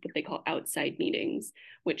 2 what they call outside meetings,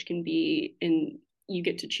 which can be you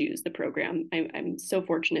get to choose the program. I'm so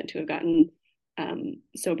fortunate to have gotten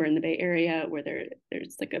sober in the Bay Area, where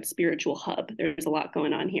there's like a spiritual hub. There's a lot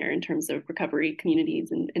going on here in terms of recovery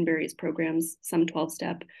communities and various programs, some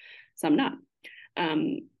 12-step, some not.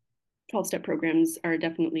 12-step programs are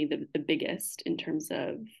definitely the biggest in terms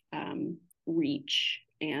of reach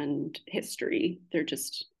and history.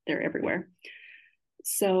 They're everywhere.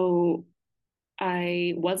 So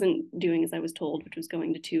I wasn't doing as I was told, which was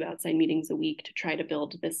going to 2 outside meetings a week to try to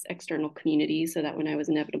build this external community so that when I was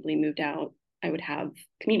inevitably moved out, I would have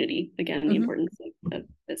community. Again, the importance of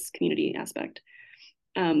this community aspect.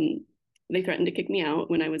 They threatened to kick me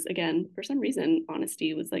out when I was, again, for some reason,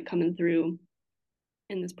 honesty was like coming through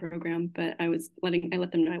in this program, but I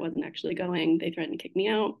let them know I wasn't actually going. They threatened to kick me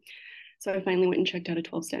out. So I finally went and checked out a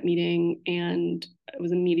 12-step meeting, and I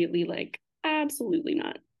was immediately like, absolutely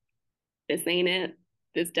not. This ain't it.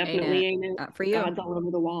 This definitely ain't it. Not for you. God's all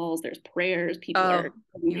over the walls. There's prayers. People are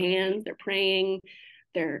holding hands. They're praying.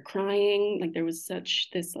 They're crying. Like there was such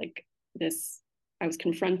this, I was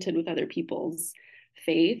confronted with other people's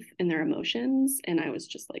faith and their emotions, and I was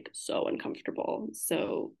just like so uncomfortable.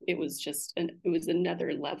 So it was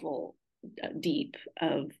another level deep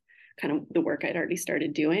of kind of the work I'd already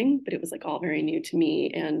started doing, but it was like all very new to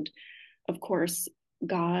me. And of course,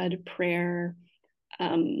 God, prayer,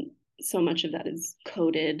 so much of that is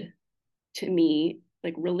coded to me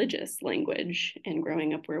like religious language. And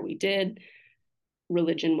growing up where we did,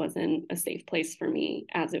 religion wasn't a safe place for me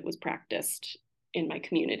as it was practiced in my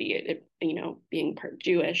community. Being part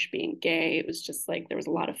Jewish, being gay, it was just like there was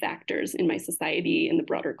a lot of factors in my society and the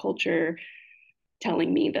broader culture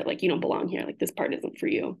telling me that like you don't belong here, like this part isn't for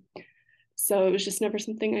you. So it was just never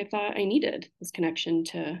something I thought I needed, this connection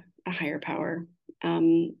to a higher power.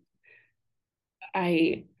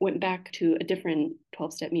 I went back to a different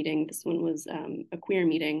 12-step meeting. This one was a queer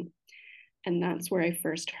meeting. And that's where I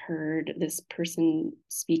first heard this person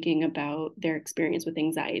speaking about their experience with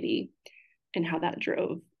anxiety and how that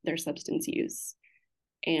drove their substance use.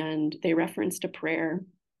 And they referenced a prayer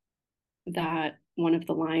that one of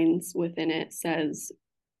the lines within it says,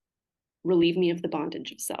 "Relieve me of the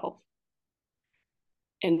bondage of self."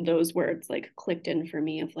 And those words like clicked in for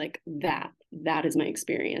me of like, that is my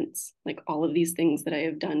experience. Like all of these things that I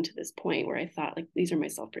have done to this point where I thought like, these are my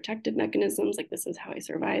self-protective mechanisms. Like this is how I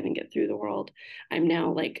survive and get through the world. I'm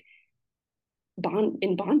now like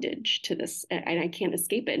in bondage to this and I can't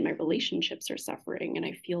escape it. And my relationships are suffering and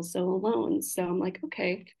I feel so alone. So I'm like,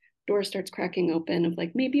 okay, door starts cracking open of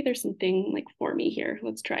like, maybe there's something like for me here.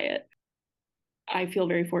 Let's try it. I feel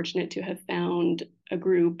very fortunate to have found a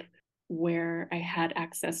group where I had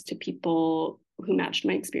access to people who matched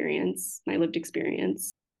my experience, my lived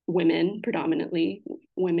experience. Women, predominantly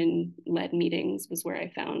women-led meetings was where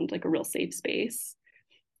I found like a real safe space.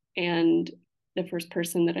 And the first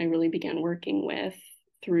person that I really began working with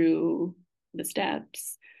through the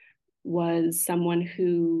steps was someone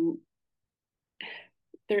who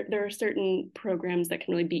there are certain programs that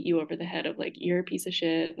can really beat you over the head of like, you're a piece of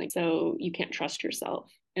shit, like, so you can't trust yourself.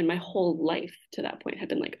 And my whole life to that point had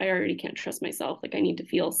been like, I already can't trust myself. Like I need to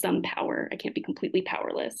feel some power. I can't be completely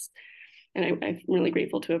powerless. And I'm really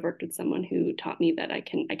grateful to have worked with someone who taught me that I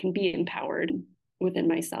can be empowered within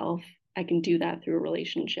myself. I can do that through a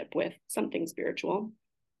relationship with something spiritual.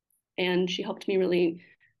 And she helped me really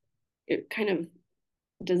kind of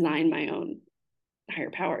design my own higher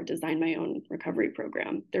power, design my own recovery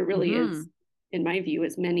program. There really is, in my view,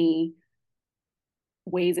 as many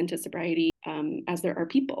ways into sobriety as there are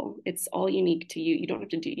people. It's all unique to you. You don't have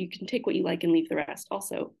to you can take what you like and leave the rest.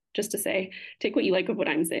 Also, just to say, take what you like of what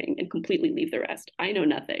I'm saying and completely leave the rest. I know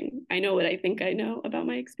nothing. I know what I think I know about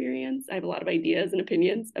my experience. I have a lot of ideas and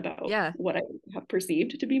opinions about what I have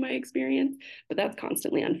perceived to be my experience, but that's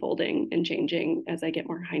constantly unfolding and changing as I get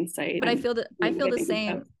more hindsight. But I feel the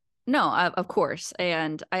same. No, of course.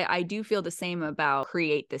 And I do feel the same about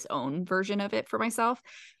create this own version of it for myself,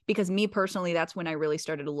 because me personally, that's when I really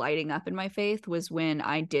started lighting up in my faith, was when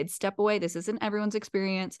I did step away. This isn't everyone's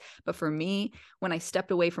experience, but for me, when I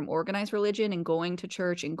stepped away from organized religion and going to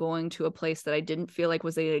church and going to a place that I didn't feel like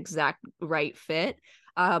was the exact right fit,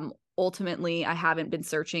 ultimately, I haven't been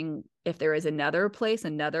searching if there is another place,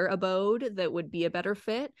 another abode that would be a better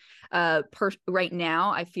fit. Right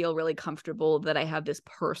now, I feel really comfortable that I have this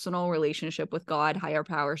personal relationship with God, higher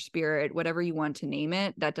power, spirit, whatever you want to name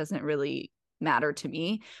it. That doesn't really matter to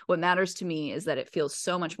me. What matters to me is that it feels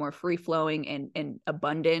so much more free-flowing and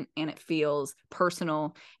abundant, and it feels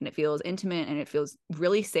personal, and it feels intimate, and it feels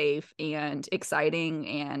really safe and exciting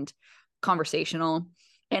and conversational.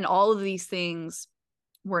 And all of these things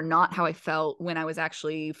were not how I felt when I was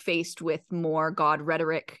actually faced with more God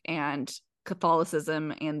rhetoric and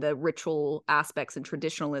Catholicism and the ritual aspects and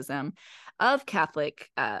traditionalism of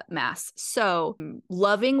Catholic Mass. So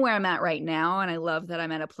loving where I'm at right now, and I love that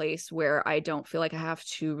I'm at a place where I don't feel like I have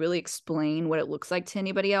to really explain what it looks like to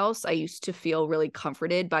anybody else. I used to feel really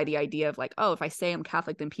comforted by the idea of like, oh, if I say I'm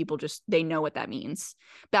Catholic, then people they know what that means.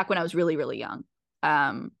 Back when I was really, really young.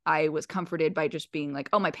 I was comforted by just being like,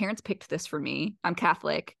 oh, my parents picked this for me. I'm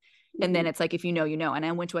Catholic. And then it's like, if you know, you know. And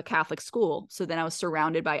I went to a Catholic school. So then I was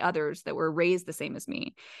surrounded by others that were raised the same as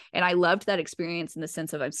me. And I loved that experience in the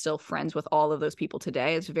sense of I'm still friends with all of those people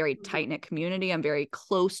today. It's a very tight-knit community. I'm very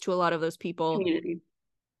close to a lot of those people. Community.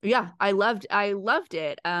 Yeah, I loved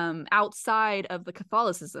it outside of the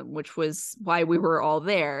Catholicism, which was why we were all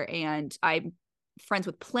there. And I'm friends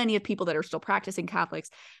with plenty of people that are still practicing Catholics.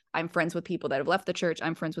 I'm friends with people that have left the church.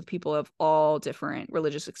 I'm friends with people of all different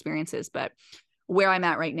religious experiences. But where I'm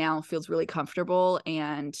at right now feels really comfortable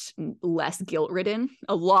and less guilt-ridden,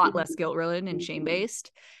 a lot less guilt-ridden and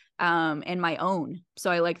shame-based, and my own.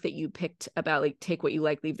 So I like that you picked about like, take what you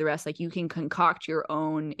like, leave the rest. Like you can concoct your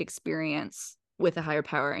own experience with a higher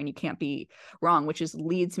power and you can't be wrong, which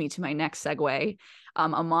leads me to my next segue.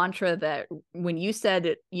 A mantra that when you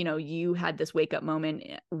said, you had this wake up moment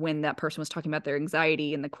when that person was talking about their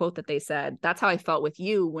anxiety and the quote that they said, that's how I felt with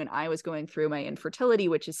you when I was going through my infertility,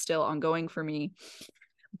 which is still ongoing for me.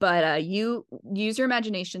 But you use your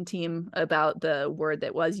imagination, team, about the word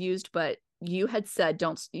that was used, but you had said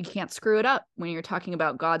you can't screw it up when you're talking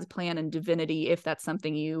about God's plan and divinity. If that's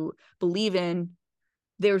something you believe in,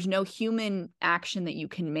 there's no human action that you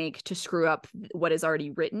can make to screw up what is already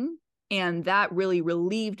written. And that really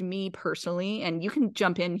relieved me personally, and you can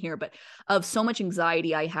jump in here, but of so much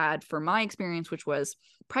anxiety I had for my experience, which was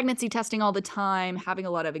pregnancy testing all the time, having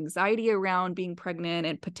a lot of anxiety around being pregnant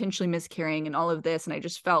and potentially miscarrying and all of this. And I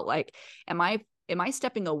just felt like, am I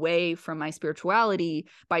stepping away from my spirituality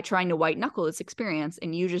by trying to white knuckle this experience?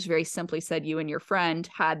 And you just very simply said you and your friend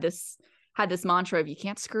had this mantra of, you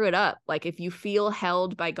can't screw it up. Like, if you feel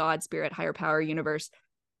held by God, spirit, higher power, universe,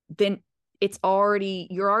 then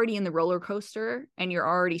you're already in the roller coaster and you're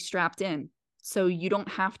already strapped in. So you don't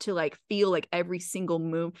have to like feel like every single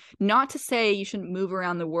move. Not to say you shouldn't move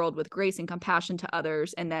around the world with grace and compassion to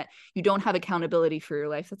others and that you don't have accountability for your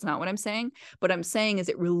life. That's not what I'm saying. What I'm saying is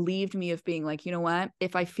it relieved me of being like, you know what?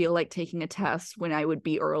 If I feel like taking a test when I would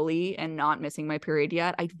be early and not missing my period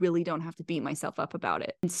yet, I really don't have to beat myself up about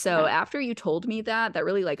it. And so after you told me that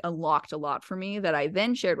really like unlocked a lot for me that I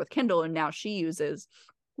then shared with Kendall, and now she uses.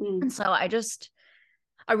 And so I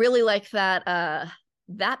really like that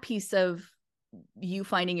piece of you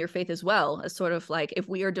finding your faith as well, as sort of like, if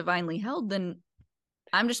we are divinely held, then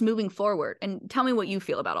I'm just moving forward. And tell me what you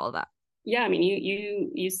feel about all of that. Yeah, I mean,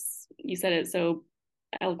 you said it so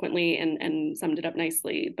eloquently and summed it up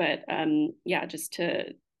nicely. But yeah, just to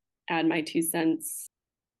add my 2 cents,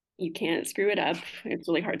 you can't screw it up. It's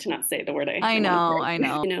really hard to not say the word I know.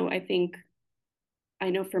 You know, I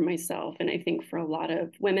know for myself, and I think for a lot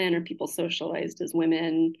of women or people socialized as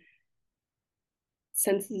women,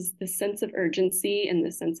 the sense of urgency and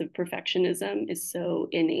the sense of perfectionism is so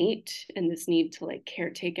innate, and this need to like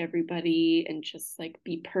caretake everybody and just like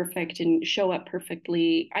be perfect and show up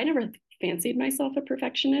perfectly. I never fancied myself a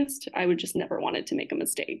perfectionist. I would just never wanted to make a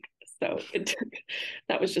mistake. So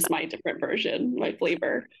that was just my different version, my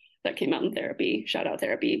flavor that came out in therapy. Shout out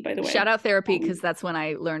therapy, by the way. Shout out therapy, because that's when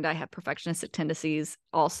I learned I have perfectionistic tendencies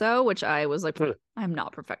also, which I was like, I'm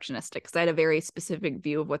not perfectionistic, because I had a very specific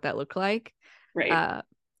view of what that looked like. Right.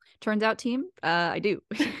 Turns out, team, I do.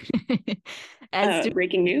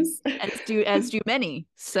 Breaking news. as do many.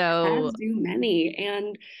 So as do many.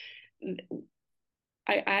 And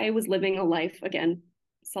I was living a life, again,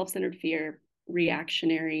 self-centered fear,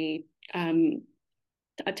 reactionary,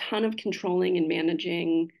 a ton of controlling and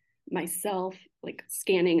managing myself, like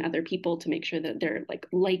scanning other people to make sure that they're like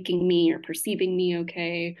liking me or perceiving me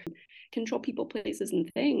okay. Control people, places, and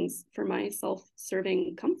things for my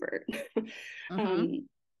self-serving comfort.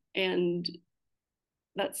 And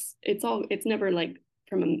it's never like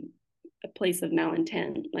from a place of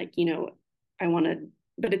malintent, like, you know,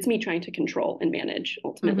 but it's me trying to control and manage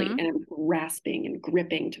ultimately. And I'm grasping and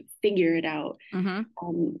gripping to figure it out.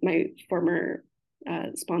 My former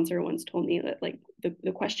sponsor once told me that like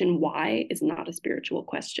the question why is not a spiritual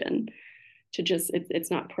question. To just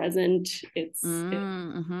it's not present. It's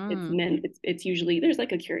meant. It's usually there's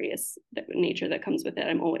like a curious nature that comes with it.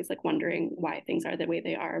 I'm always like wondering why things are the way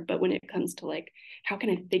they are. But when it comes to like, how can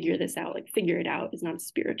I figure this out? Like, figure it out is not a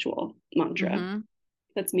spiritual mantra.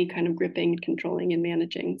 That's me kind of gripping, controlling, and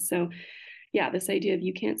managing. So yeah, this idea of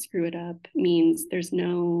you can't screw it up means there's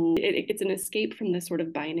no. It's an escape from this sort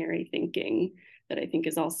of binary thinking that I think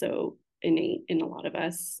is also innate in a lot of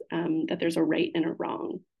us. That there's a right and a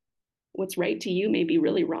wrong. What's right to you may be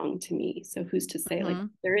really wrong to me. So who's to say like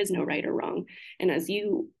there is no right or wrong? And as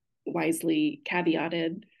you wisely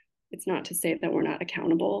caveated, it's not to say that we're not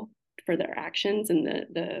accountable for their actions and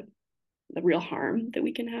the real harm that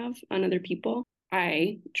we can have on other people.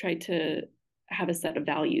 I try to have a set of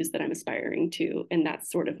values that I'm aspiring to, and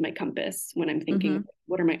that's sort of my compass when I'm thinking,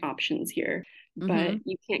 what are my options here? But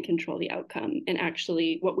you can't control the outcome. And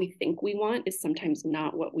actually what we think we want is sometimes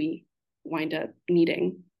not what we wind up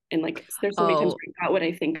needing. And like, there's so many times where I got what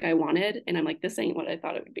I think I wanted, and I'm like, this ain't what I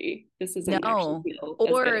thought it would be. This isn't actually feel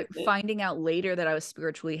or finding out later that I was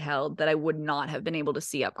spiritually held, that I would not have been able to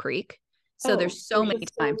see up creek. So there's so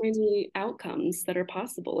many outcomes that are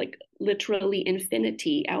possible, like literally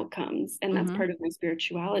infinity outcomes. And that's part of my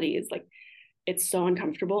spirituality is like, it's so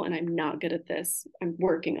uncomfortable and I'm not good at this. I'm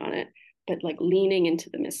working on it, but like leaning into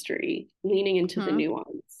the mystery, leaning into the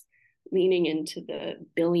nuance, leaning into the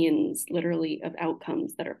billions literally of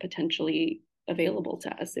outcomes that are potentially available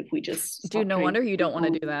to us if we just no wonder you don't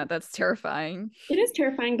want to do that. That's terrifying. It is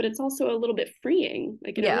terrifying, but it's also a little bit freeing,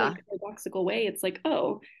 like in a really paradoxical way. It's like,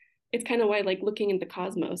 it's kind of why like looking into the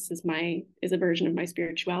cosmos is a version of my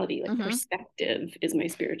spirituality. Like perspective is my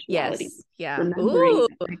spirituality. Yes. Yeah. Remembering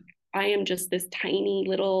that, like, I am just this tiny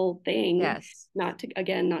little thing. Yes. Not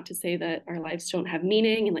to say that our lives don't have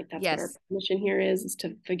meaning, and like that's what our Yes. mission here is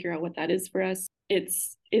to figure out what that is for us.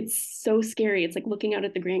 It's so scary. It's like looking out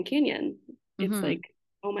at the Grand Canyon. It's Mhm. like,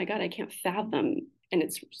 oh my God, I can't fathom. And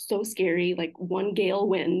it's so scary, like one gale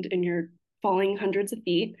wind and you're falling hundreds of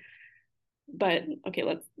feet. But okay,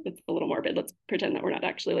 it's a little morbid. Let's pretend that we're not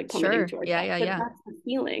actually like plummeting Sure. to our Yeah, death. yeah, But yeah. that's the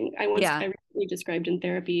feeling. I Yeah. recently described in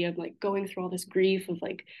therapy of like going through all this grief of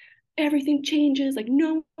like everything changes, like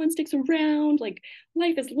no one sticks around, like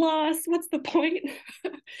life is lost. What's the point?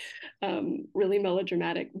 Really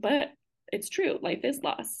melodramatic, but it's true. Life is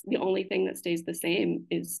lost. The only thing that stays the same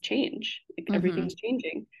is change. Like Mhm. everything's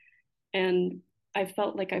changing. And I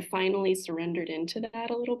felt like I finally surrendered into that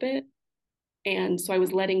a little bit. And so I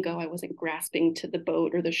was letting go. I wasn't grasping to the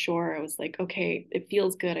boat or the shore. I was like, okay, it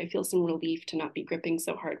feels good. I feel some relief to not be gripping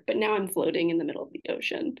so hard. But now I'm floating in the middle of the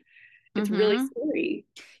ocean. It's really Mhm. scary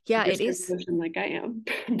Yeah, if you're it scared of is. the ocean like I am.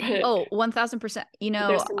 but, Oh, 1000%. but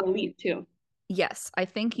there's some relief too. Yes, I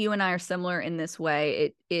think you and I are similar in this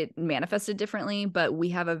way. It manifested differently, but we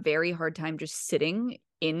have a very hard time just sitting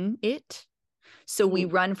in it. So we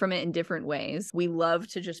Mhm. run from it in different ways. We love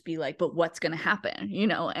to just be like, but what's going to happen?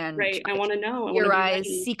 And Right. I want to know. I want to be theorize.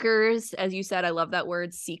 ready. Seekers, as you said, I love that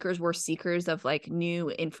word. Seekers, we're seekers of like new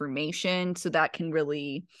information. So that can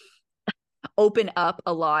really open up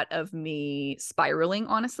a lot of me spiraling,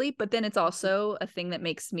 honestly. But then it's also a thing that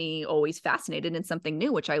makes me always fascinated in something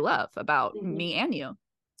new, which I love about Mhm. me and you.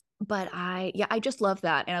 But I just love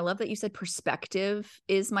that. And I love that you said perspective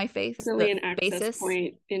is my faith, the Definitely an access basis.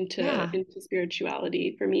 point Yeah. into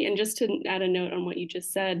spirituality for me. And just to add a note on what you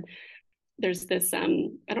just said, there's this I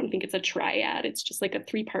don't think it's a triad. It's just like a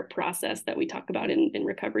three-part process that we talk about in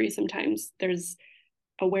recovery sometimes. There's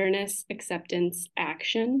awareness, acceptance,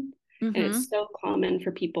 action. And Mm-hmm. it's so common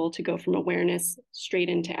for people to go from awareness straight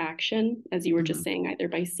into action, as you were Mm-hmm. just saying, either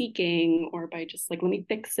by seeking or by just like, let me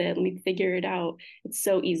fix it, let me figure it out. It's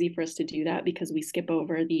so easy for us to do that because we skip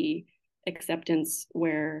over the acceptance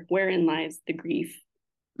wherein lies the grief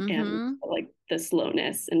and Mm-hmm. like the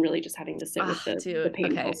slowness and really just having to sit with Ah, the dude.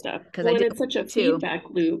 painful Okay. stuff. Because I Well, and do it's such a too. feedback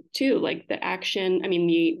loop too, like the action, I mean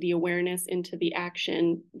the awareness into the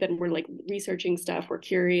action, then we're like researching stuff, we're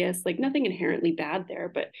curious, like nothing inherently bad there,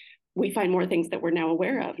 but we find more things that we're now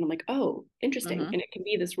aware of and I'm like, oh, interesting. Mm-hmm. And it can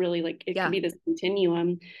be this really like it can Yeah. be this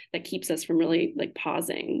continuum that keeps us from really like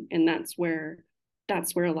pausing, and that's where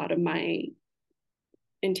a lot of my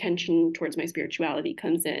intention towards my spirituality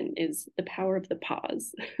comes in, is the power of the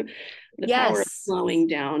pause. The power of Yes. slowing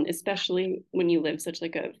down, especially when you live such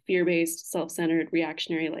like a fear-based, self-centered,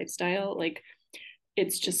 reactionary lifestyle. Like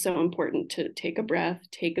it's just so important to take a breath,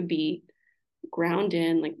 take a beat, ground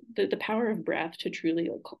in, like the power of breath to truly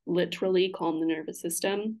like literally calm the nervous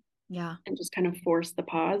system Yeah. and just kind of force the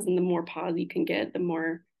pause. And the more pause you can get, the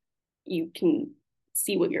more you can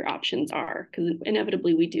see what your options are, because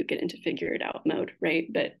inevitably we do get into figure it out mode, right?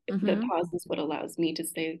 But the Mm-hmm. pause is what allows me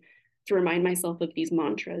to remind myself of these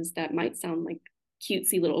mantras that might sound like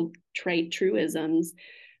cutesy little trite truisms,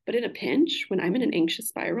 but in a pinch, when I'm in an anxious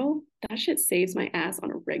spiral, that shit saves my ass on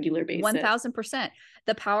a regular basis. 1000%.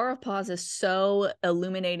 The power of pause is so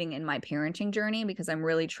illuminating in my parenting journey because I'm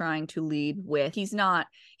really trying to lead with he's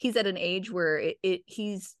at an age where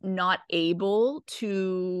he's not able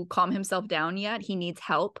to calm himself down yet. He needs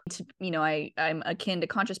help. I'm akin to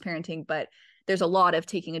conscious parenting, but there's a lot of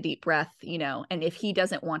taking a deep breath, and if he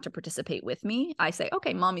doesn't want to participate with me, I say,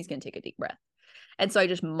 okay, mommy's going to take a deep breath. And so I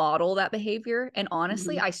just model that behavior. And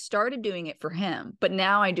honestly, Mm-hmm. I started doing it for him, but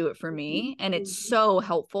now I do it for me. And it's Mm-hmm. so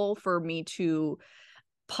helpful for me to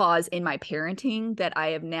pause in my parenting that I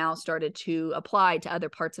have now started to apply to other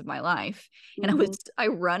parts of my life. And Mm-hmm. I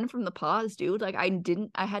run from the pause, dude. Like I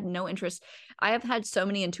had no interest. I have had so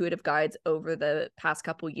many intuitive guides over the past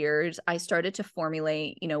couple years. I started to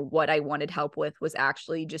formulate, what I wanted help with was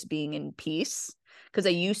actually just being in peace. Because I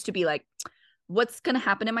used to be like, what's going to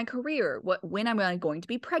happen in my career? When am I going to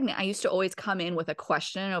be pregnant? I used to always come in with a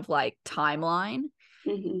question of like timeline.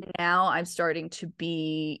 Mm-hmm. Now I'm starting to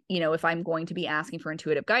be, if I'm going to be asking for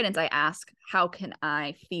intuitive guidance, I ask, how can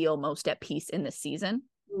I feel most at peace in this season?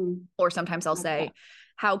 Mm-hmm. Or sometimes I'll Love that. say,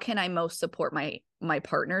 how can I most support my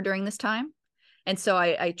partner during this time? And so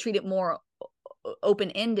I treat it more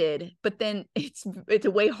open-ended, but then it's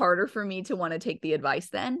way harder for me to want to take the advice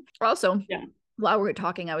then. Also, Yeah. while we were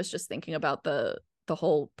talking, I was just thinking about the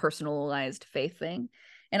whole personalized faith thing.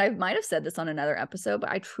 And I might have said this on another episode, but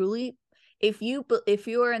I truly, if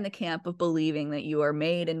you are in the camp of believing that you are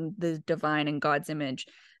made in the divine and God's image,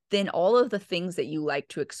 then all of the things that you like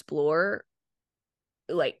to explore,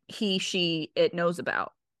 like he, she, it knows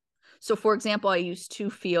about. So for example, I used to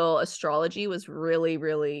feel astrology was really,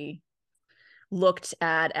 really looked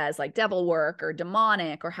at as like devil work or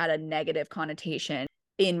demonic or had a negative connotation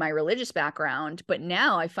in my religious background. But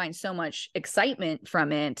now I find so much excitement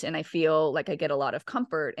from it. And I feel like I get a lot of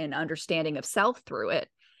comfort and understanding of self through it.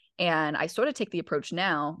 And I sort of take the approach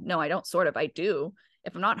now. No, I don't sort of, I do.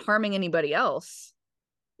 If I'm not harming anybody else,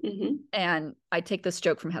 and I take this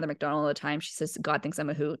joke from Heather McDonald all the time. She says, God thinks I'm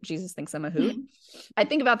a hoot. Jesus thinks I'm a hoot. I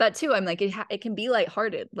think about that too. I'm like, it can be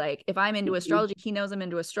lighthearted. Like if I'm into astrology, he knows I'm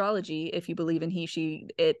into astrology. If you believe in he, she,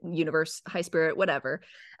 it, universe, high spirit, whatever,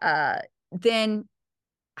 then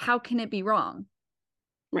how can it be wrong?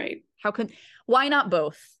 Right. Why not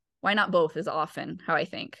both? Why not both is often how I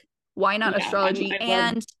think. Why not astrology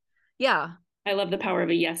I love the power of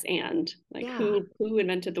a yes and. Like who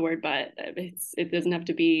invented the word but? It doesn't have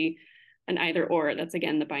to be an either or. That's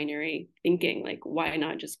again the binary thinking. Like why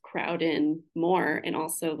not just crowd in more? And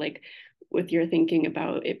also like with your thinking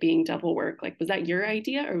about it being double work, like was that your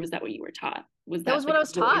idea or was that what you were taught? That was what I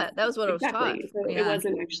was taught. That was what I was taught. So it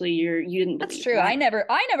wasn't actually you didn't believe That's true. that.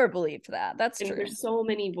 I never believed that. That's true. There's so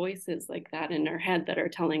many voices like that in our head that are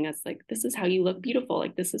telling us like this is how you look beautiful,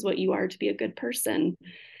 like this is what you are to be a good person.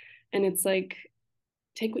 And it's like,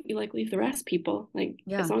 take what you like, leave the rest, people. Like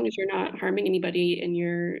as long as you're not harming anybody and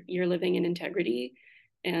you're living in integrity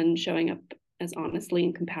and showing up as honestly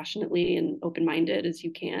and compassionately and open-minded as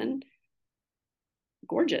you can,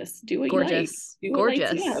 gorgeous. Do what you like. Do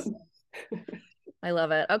gorgeous. I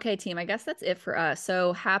love it. Okay, team. I guess that's it for us.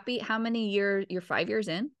 So happy. How many years? You're 5 years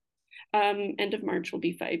in? End of March will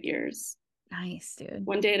be 5 years. Nice, dude.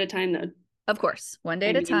 One day at a time, though. Of course, one day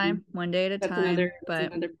at a time. One day at a time. That's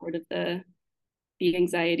another part of the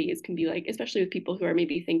anxieties can be like, especially with people who are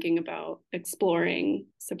maybe thinking about exploring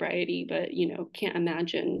sobriety, but can't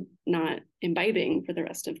imagine not imbibing for the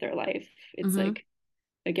rest of their life. It's like,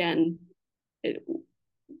 again,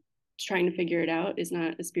 trying to figure it out is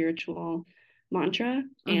not a spiritual mantra,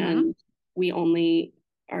 and we only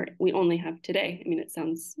have today. I mean, it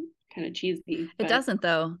sounds kind of cheesy. It doesn't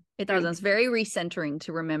though. It doesn't. It's very recentering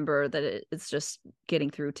to remember that it's just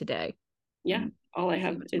getting through today. Yeah. All I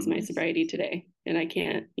have is my sobriety today. And I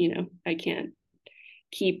can't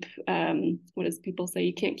keep, what does people say?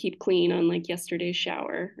 You can't keep clean on like yesterday's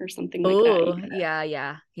shower or something like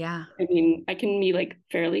that. Yeah. I mean, I can be like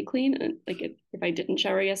fairly clean. And like if I didn't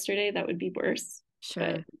shower yesterday, that would be worse.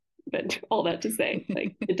 Sure. But all that to say,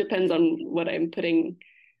 like, it depends on what I'm putting.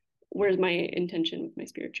 Where's my intention with my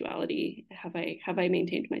spirituality? Have I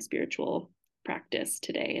maintained my spiritual practice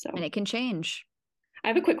today? So, and it can change. I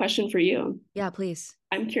have a quick question for you. Yeah, please.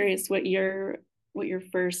 I'm curious what your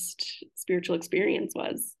first spiritual experience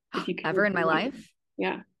was. If you ever in my life?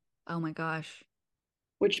 Yeah. Oh my gosh.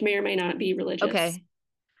 Which may or may not be religious. Okay.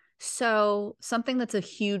 So something that's a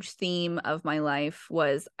huge theme of my life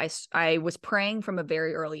was I was praying from a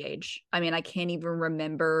very early age. I mean, I can't even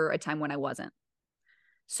remember a time when I wasn't.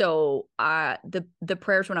 So the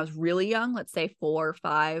prayers when I was really young, let's say 4 or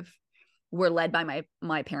 5, were led by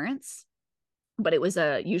my parents, but it was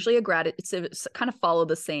usually a gratitude. It's kind of follow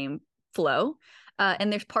the same flow.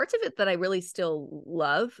 And there's parts of it that I really still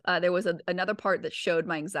love. There was another part that showed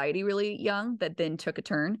my anxiety really young that then took a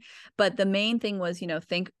turn. But the main thing was,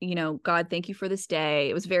 God, thank you for this day.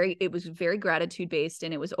 It was very gratitude based,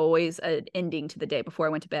 and it was always an ending to the day before I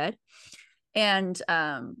went to bed. And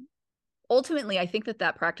ultimately, I think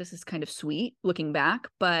that practice is kind of sweet looking back.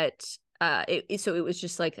 But so it was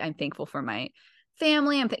just like, I'm thankful for my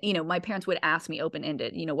family. My parents would ask me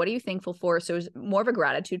open-ended, what are you thankful for? So it was more of a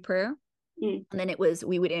gratitude prayer. And then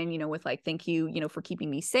we would end, with like, thank you, for keeping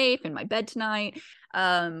me safe in my bed tonight.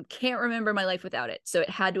 Can't remember my life without it. So it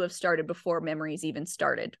had to have started before memories even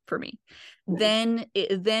started for me. Then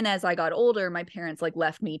as I got older, my parents like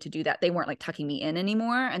left me to do that. They weren't like tucking me in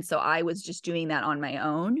anymore. And so I was just doing that on my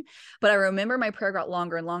own. But I remember my prayer got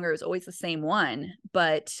longer and longer. It was always the same one.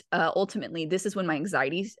 But ultimately, this is when my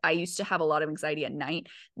anxieties, I used to have a lot of anxiety at night.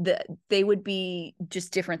 They would be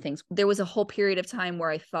just different things. There was a whole period of time where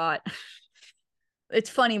I thought, it's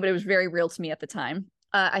funny, but it was very real to me at the time.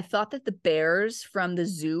 I thought that the bears from the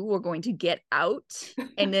zoo were going to get out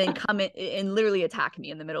and then come in and literally attack me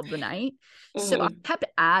in the middle of the night. So I kept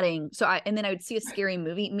adding. And then I would see a scary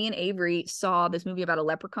movie. Me and Avery saw this movie about a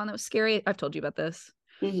leprechaun that was scary. I've told you about this.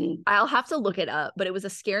 I'll have to look it up, but it was a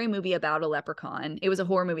scary movie about a leprechaun. It was a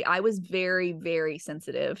horror movie. I was very, very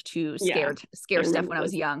sensitive to scare stuff when I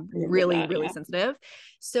was young. Really sensitive.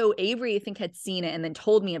 So Avery, I think, had seen it and then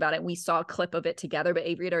told me about it. We saw a clip of it together, but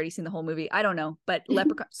Avery had already seen the whole movie. I don't know, but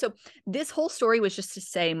leprechaun. So this whole story was just to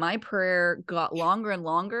say my prayer got longer and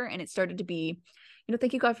longer, and it started to be,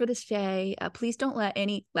 thank you God for this day. Please don't let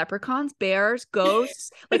any leprechauns, bears,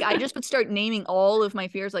 ghosts. Like I just would start naming all of my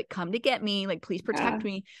fears, like come to get me, like please protect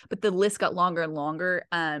me. But the list got longer and longer.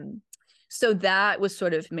 So that was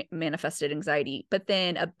sort of manifested anxiety. But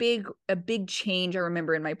then a big change I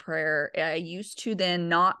remember in my prayer, I used to then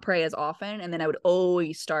not pray as often. And then I would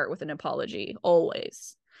always start with an apology,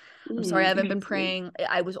 always. I'm sorry, I haven't been praying.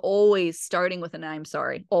 I was always starting with an I'm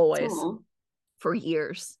sorry, always for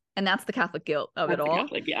years. And that's the Catholic guilt of it all.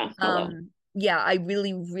 Catholic, yeah. Yeah, I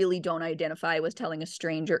really, really don't identify with telling a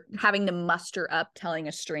stranger, having to muster up telling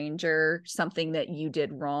a stranger something that you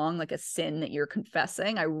did wrong, like a sin that you're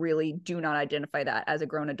confessing. I really do not identify that as a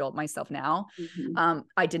grown adult myself now.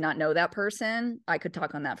 I did not know that person. I could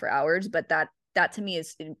talk on that for hours, but that to me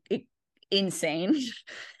is insane.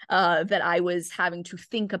 That I was having to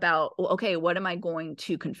think about, well, okay, what am I going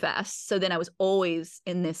to confess? So then I was always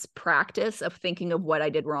in this practice of thinking of what I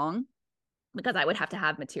did wrong, because I would have to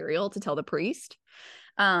have material to tell the priest.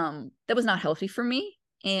 That was not healthy for me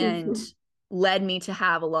and led me to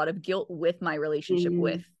have a lot of guilt with my relationship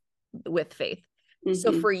with faith.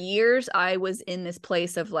 So for years, I was in this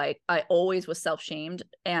place of like, I always was self-shamed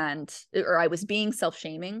or I was being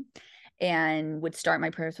self-shaming, and would start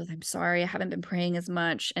my prayers with, I'm sorry, I haven't been praying as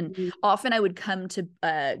much. And often I would come to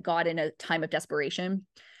God in a time of desperation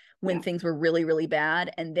when things were really, really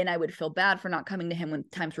bad. And then I would feel bad for not coming to him when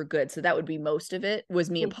times were good. So that would be most of it,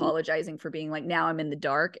 was me apologizing for being like, now I'm in the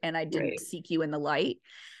dark and I didn't seek you in the light.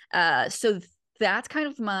 So that's kind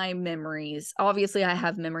of my memories. Obviously I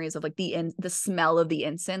have memories of like the smell of the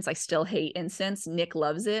incense. I still hate incense. Nick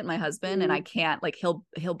loves it, my husband, and I can't, like,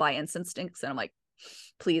 he'll buy incense sticks and I'm like,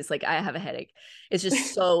 please, like I have a headache. It's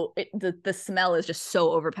just so the smell is just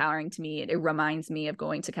so overpowering to me. It reminds me of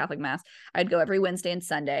going to Catholic mass. I'd go every Wednesday and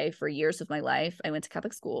Sunday for years of my life. I went to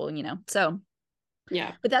Catholic school, and so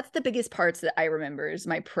yeah. But that's the biggest parts that I remember is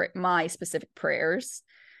my specific prayers.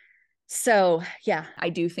 So yeah, I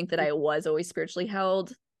do think that I was always spiritually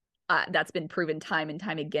held. That's been proven time and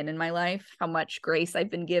time again in my life, how much grace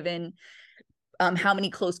I've been given, how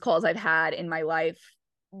many close calls I've had in my life,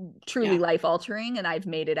 truly life altering, and I've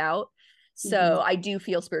made it out. So I do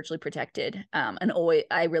feel spiritually protected, and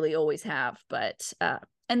I really always have. But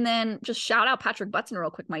and then just shout out Patrick Butson real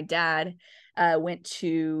quick. My dad went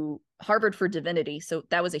to Harvard for divinity, so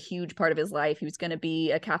that was a huge part of his life. He was going to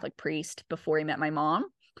be a Catholic priest before he met my mom.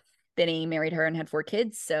 Then he married her and had 4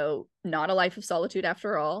 kids, so not a life of solitude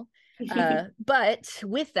after all. But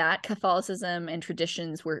with that, Catholicism and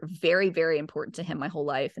traditions were very, very important to him my whole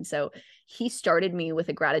life. And so he started me with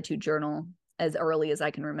a gratitude journal as early as I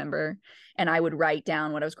can remember. And I would write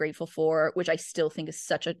down what I was grateful for, which I still think is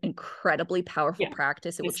such an incredibly powerful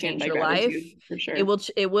practice. It will change your life. For sure.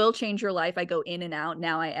 It will change your life. I go in and out.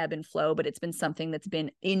 Now I ebb and flow, but it's been something that's been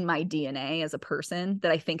in my DNA as a person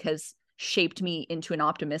that I think has shaped me into an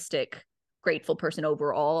optimistic, grateful person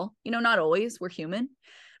overall. Not always, we're human.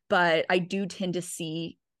 But I do tend to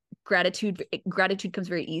see gratitude comes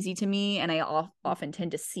very easy to me. And I often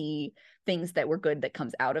tend to see things that were good that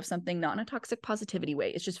comes out of something, not in a toxic positivity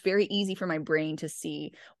way. It's just very easy for my brain to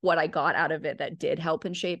see what I got out of it that did help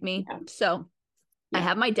and shape me. Yeah. So I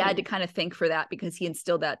have my dad to kind of thank for that, because he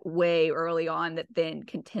instilled that way early on that then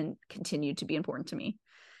continued to be important to me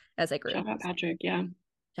as I grew. Shout out Patrick. Yeah.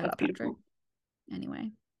 Shout out Patrick.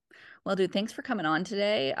 Anyway. Well, dude, thanks for coming on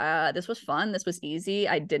today. This was fun. This was easy.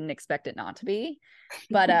 I didn't expect it not to be.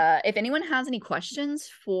 But if anyone has any questions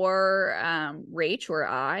for Rach or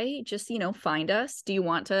I, just, find us. Do you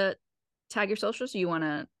want to tag your socials? Or do you want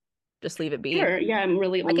to just leave it be? Sure. Yeah, I'm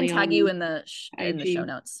really only I can tag you in the show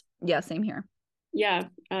notes. Yeah, same here. Yeah.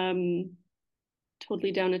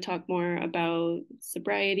 Totally down to talk more about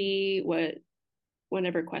sobriety,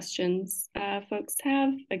 whatever questions folks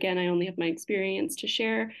have. Again, I only have my experience to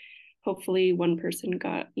share. Hopefully one person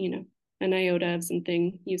got, an iota of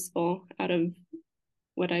something useful out of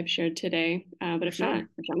what I've shared today. But if not,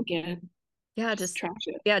 junk it. Yeah, just trash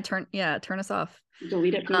it. Yeah, turn us off.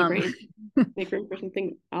 Delete it from the brain. Make room for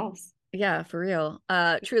something else. Yeah, for real.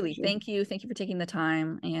 Truly, thank you for taking the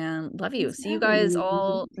time, and love you. See you guys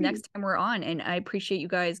all next time we're on. And I appreciate you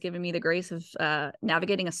guys giving me the grace of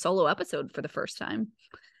navigating a solo episode for the first time.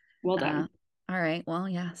 Well done. All right. Well,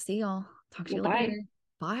 yeah. See y'all. Talk to you later.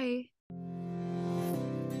 Bye.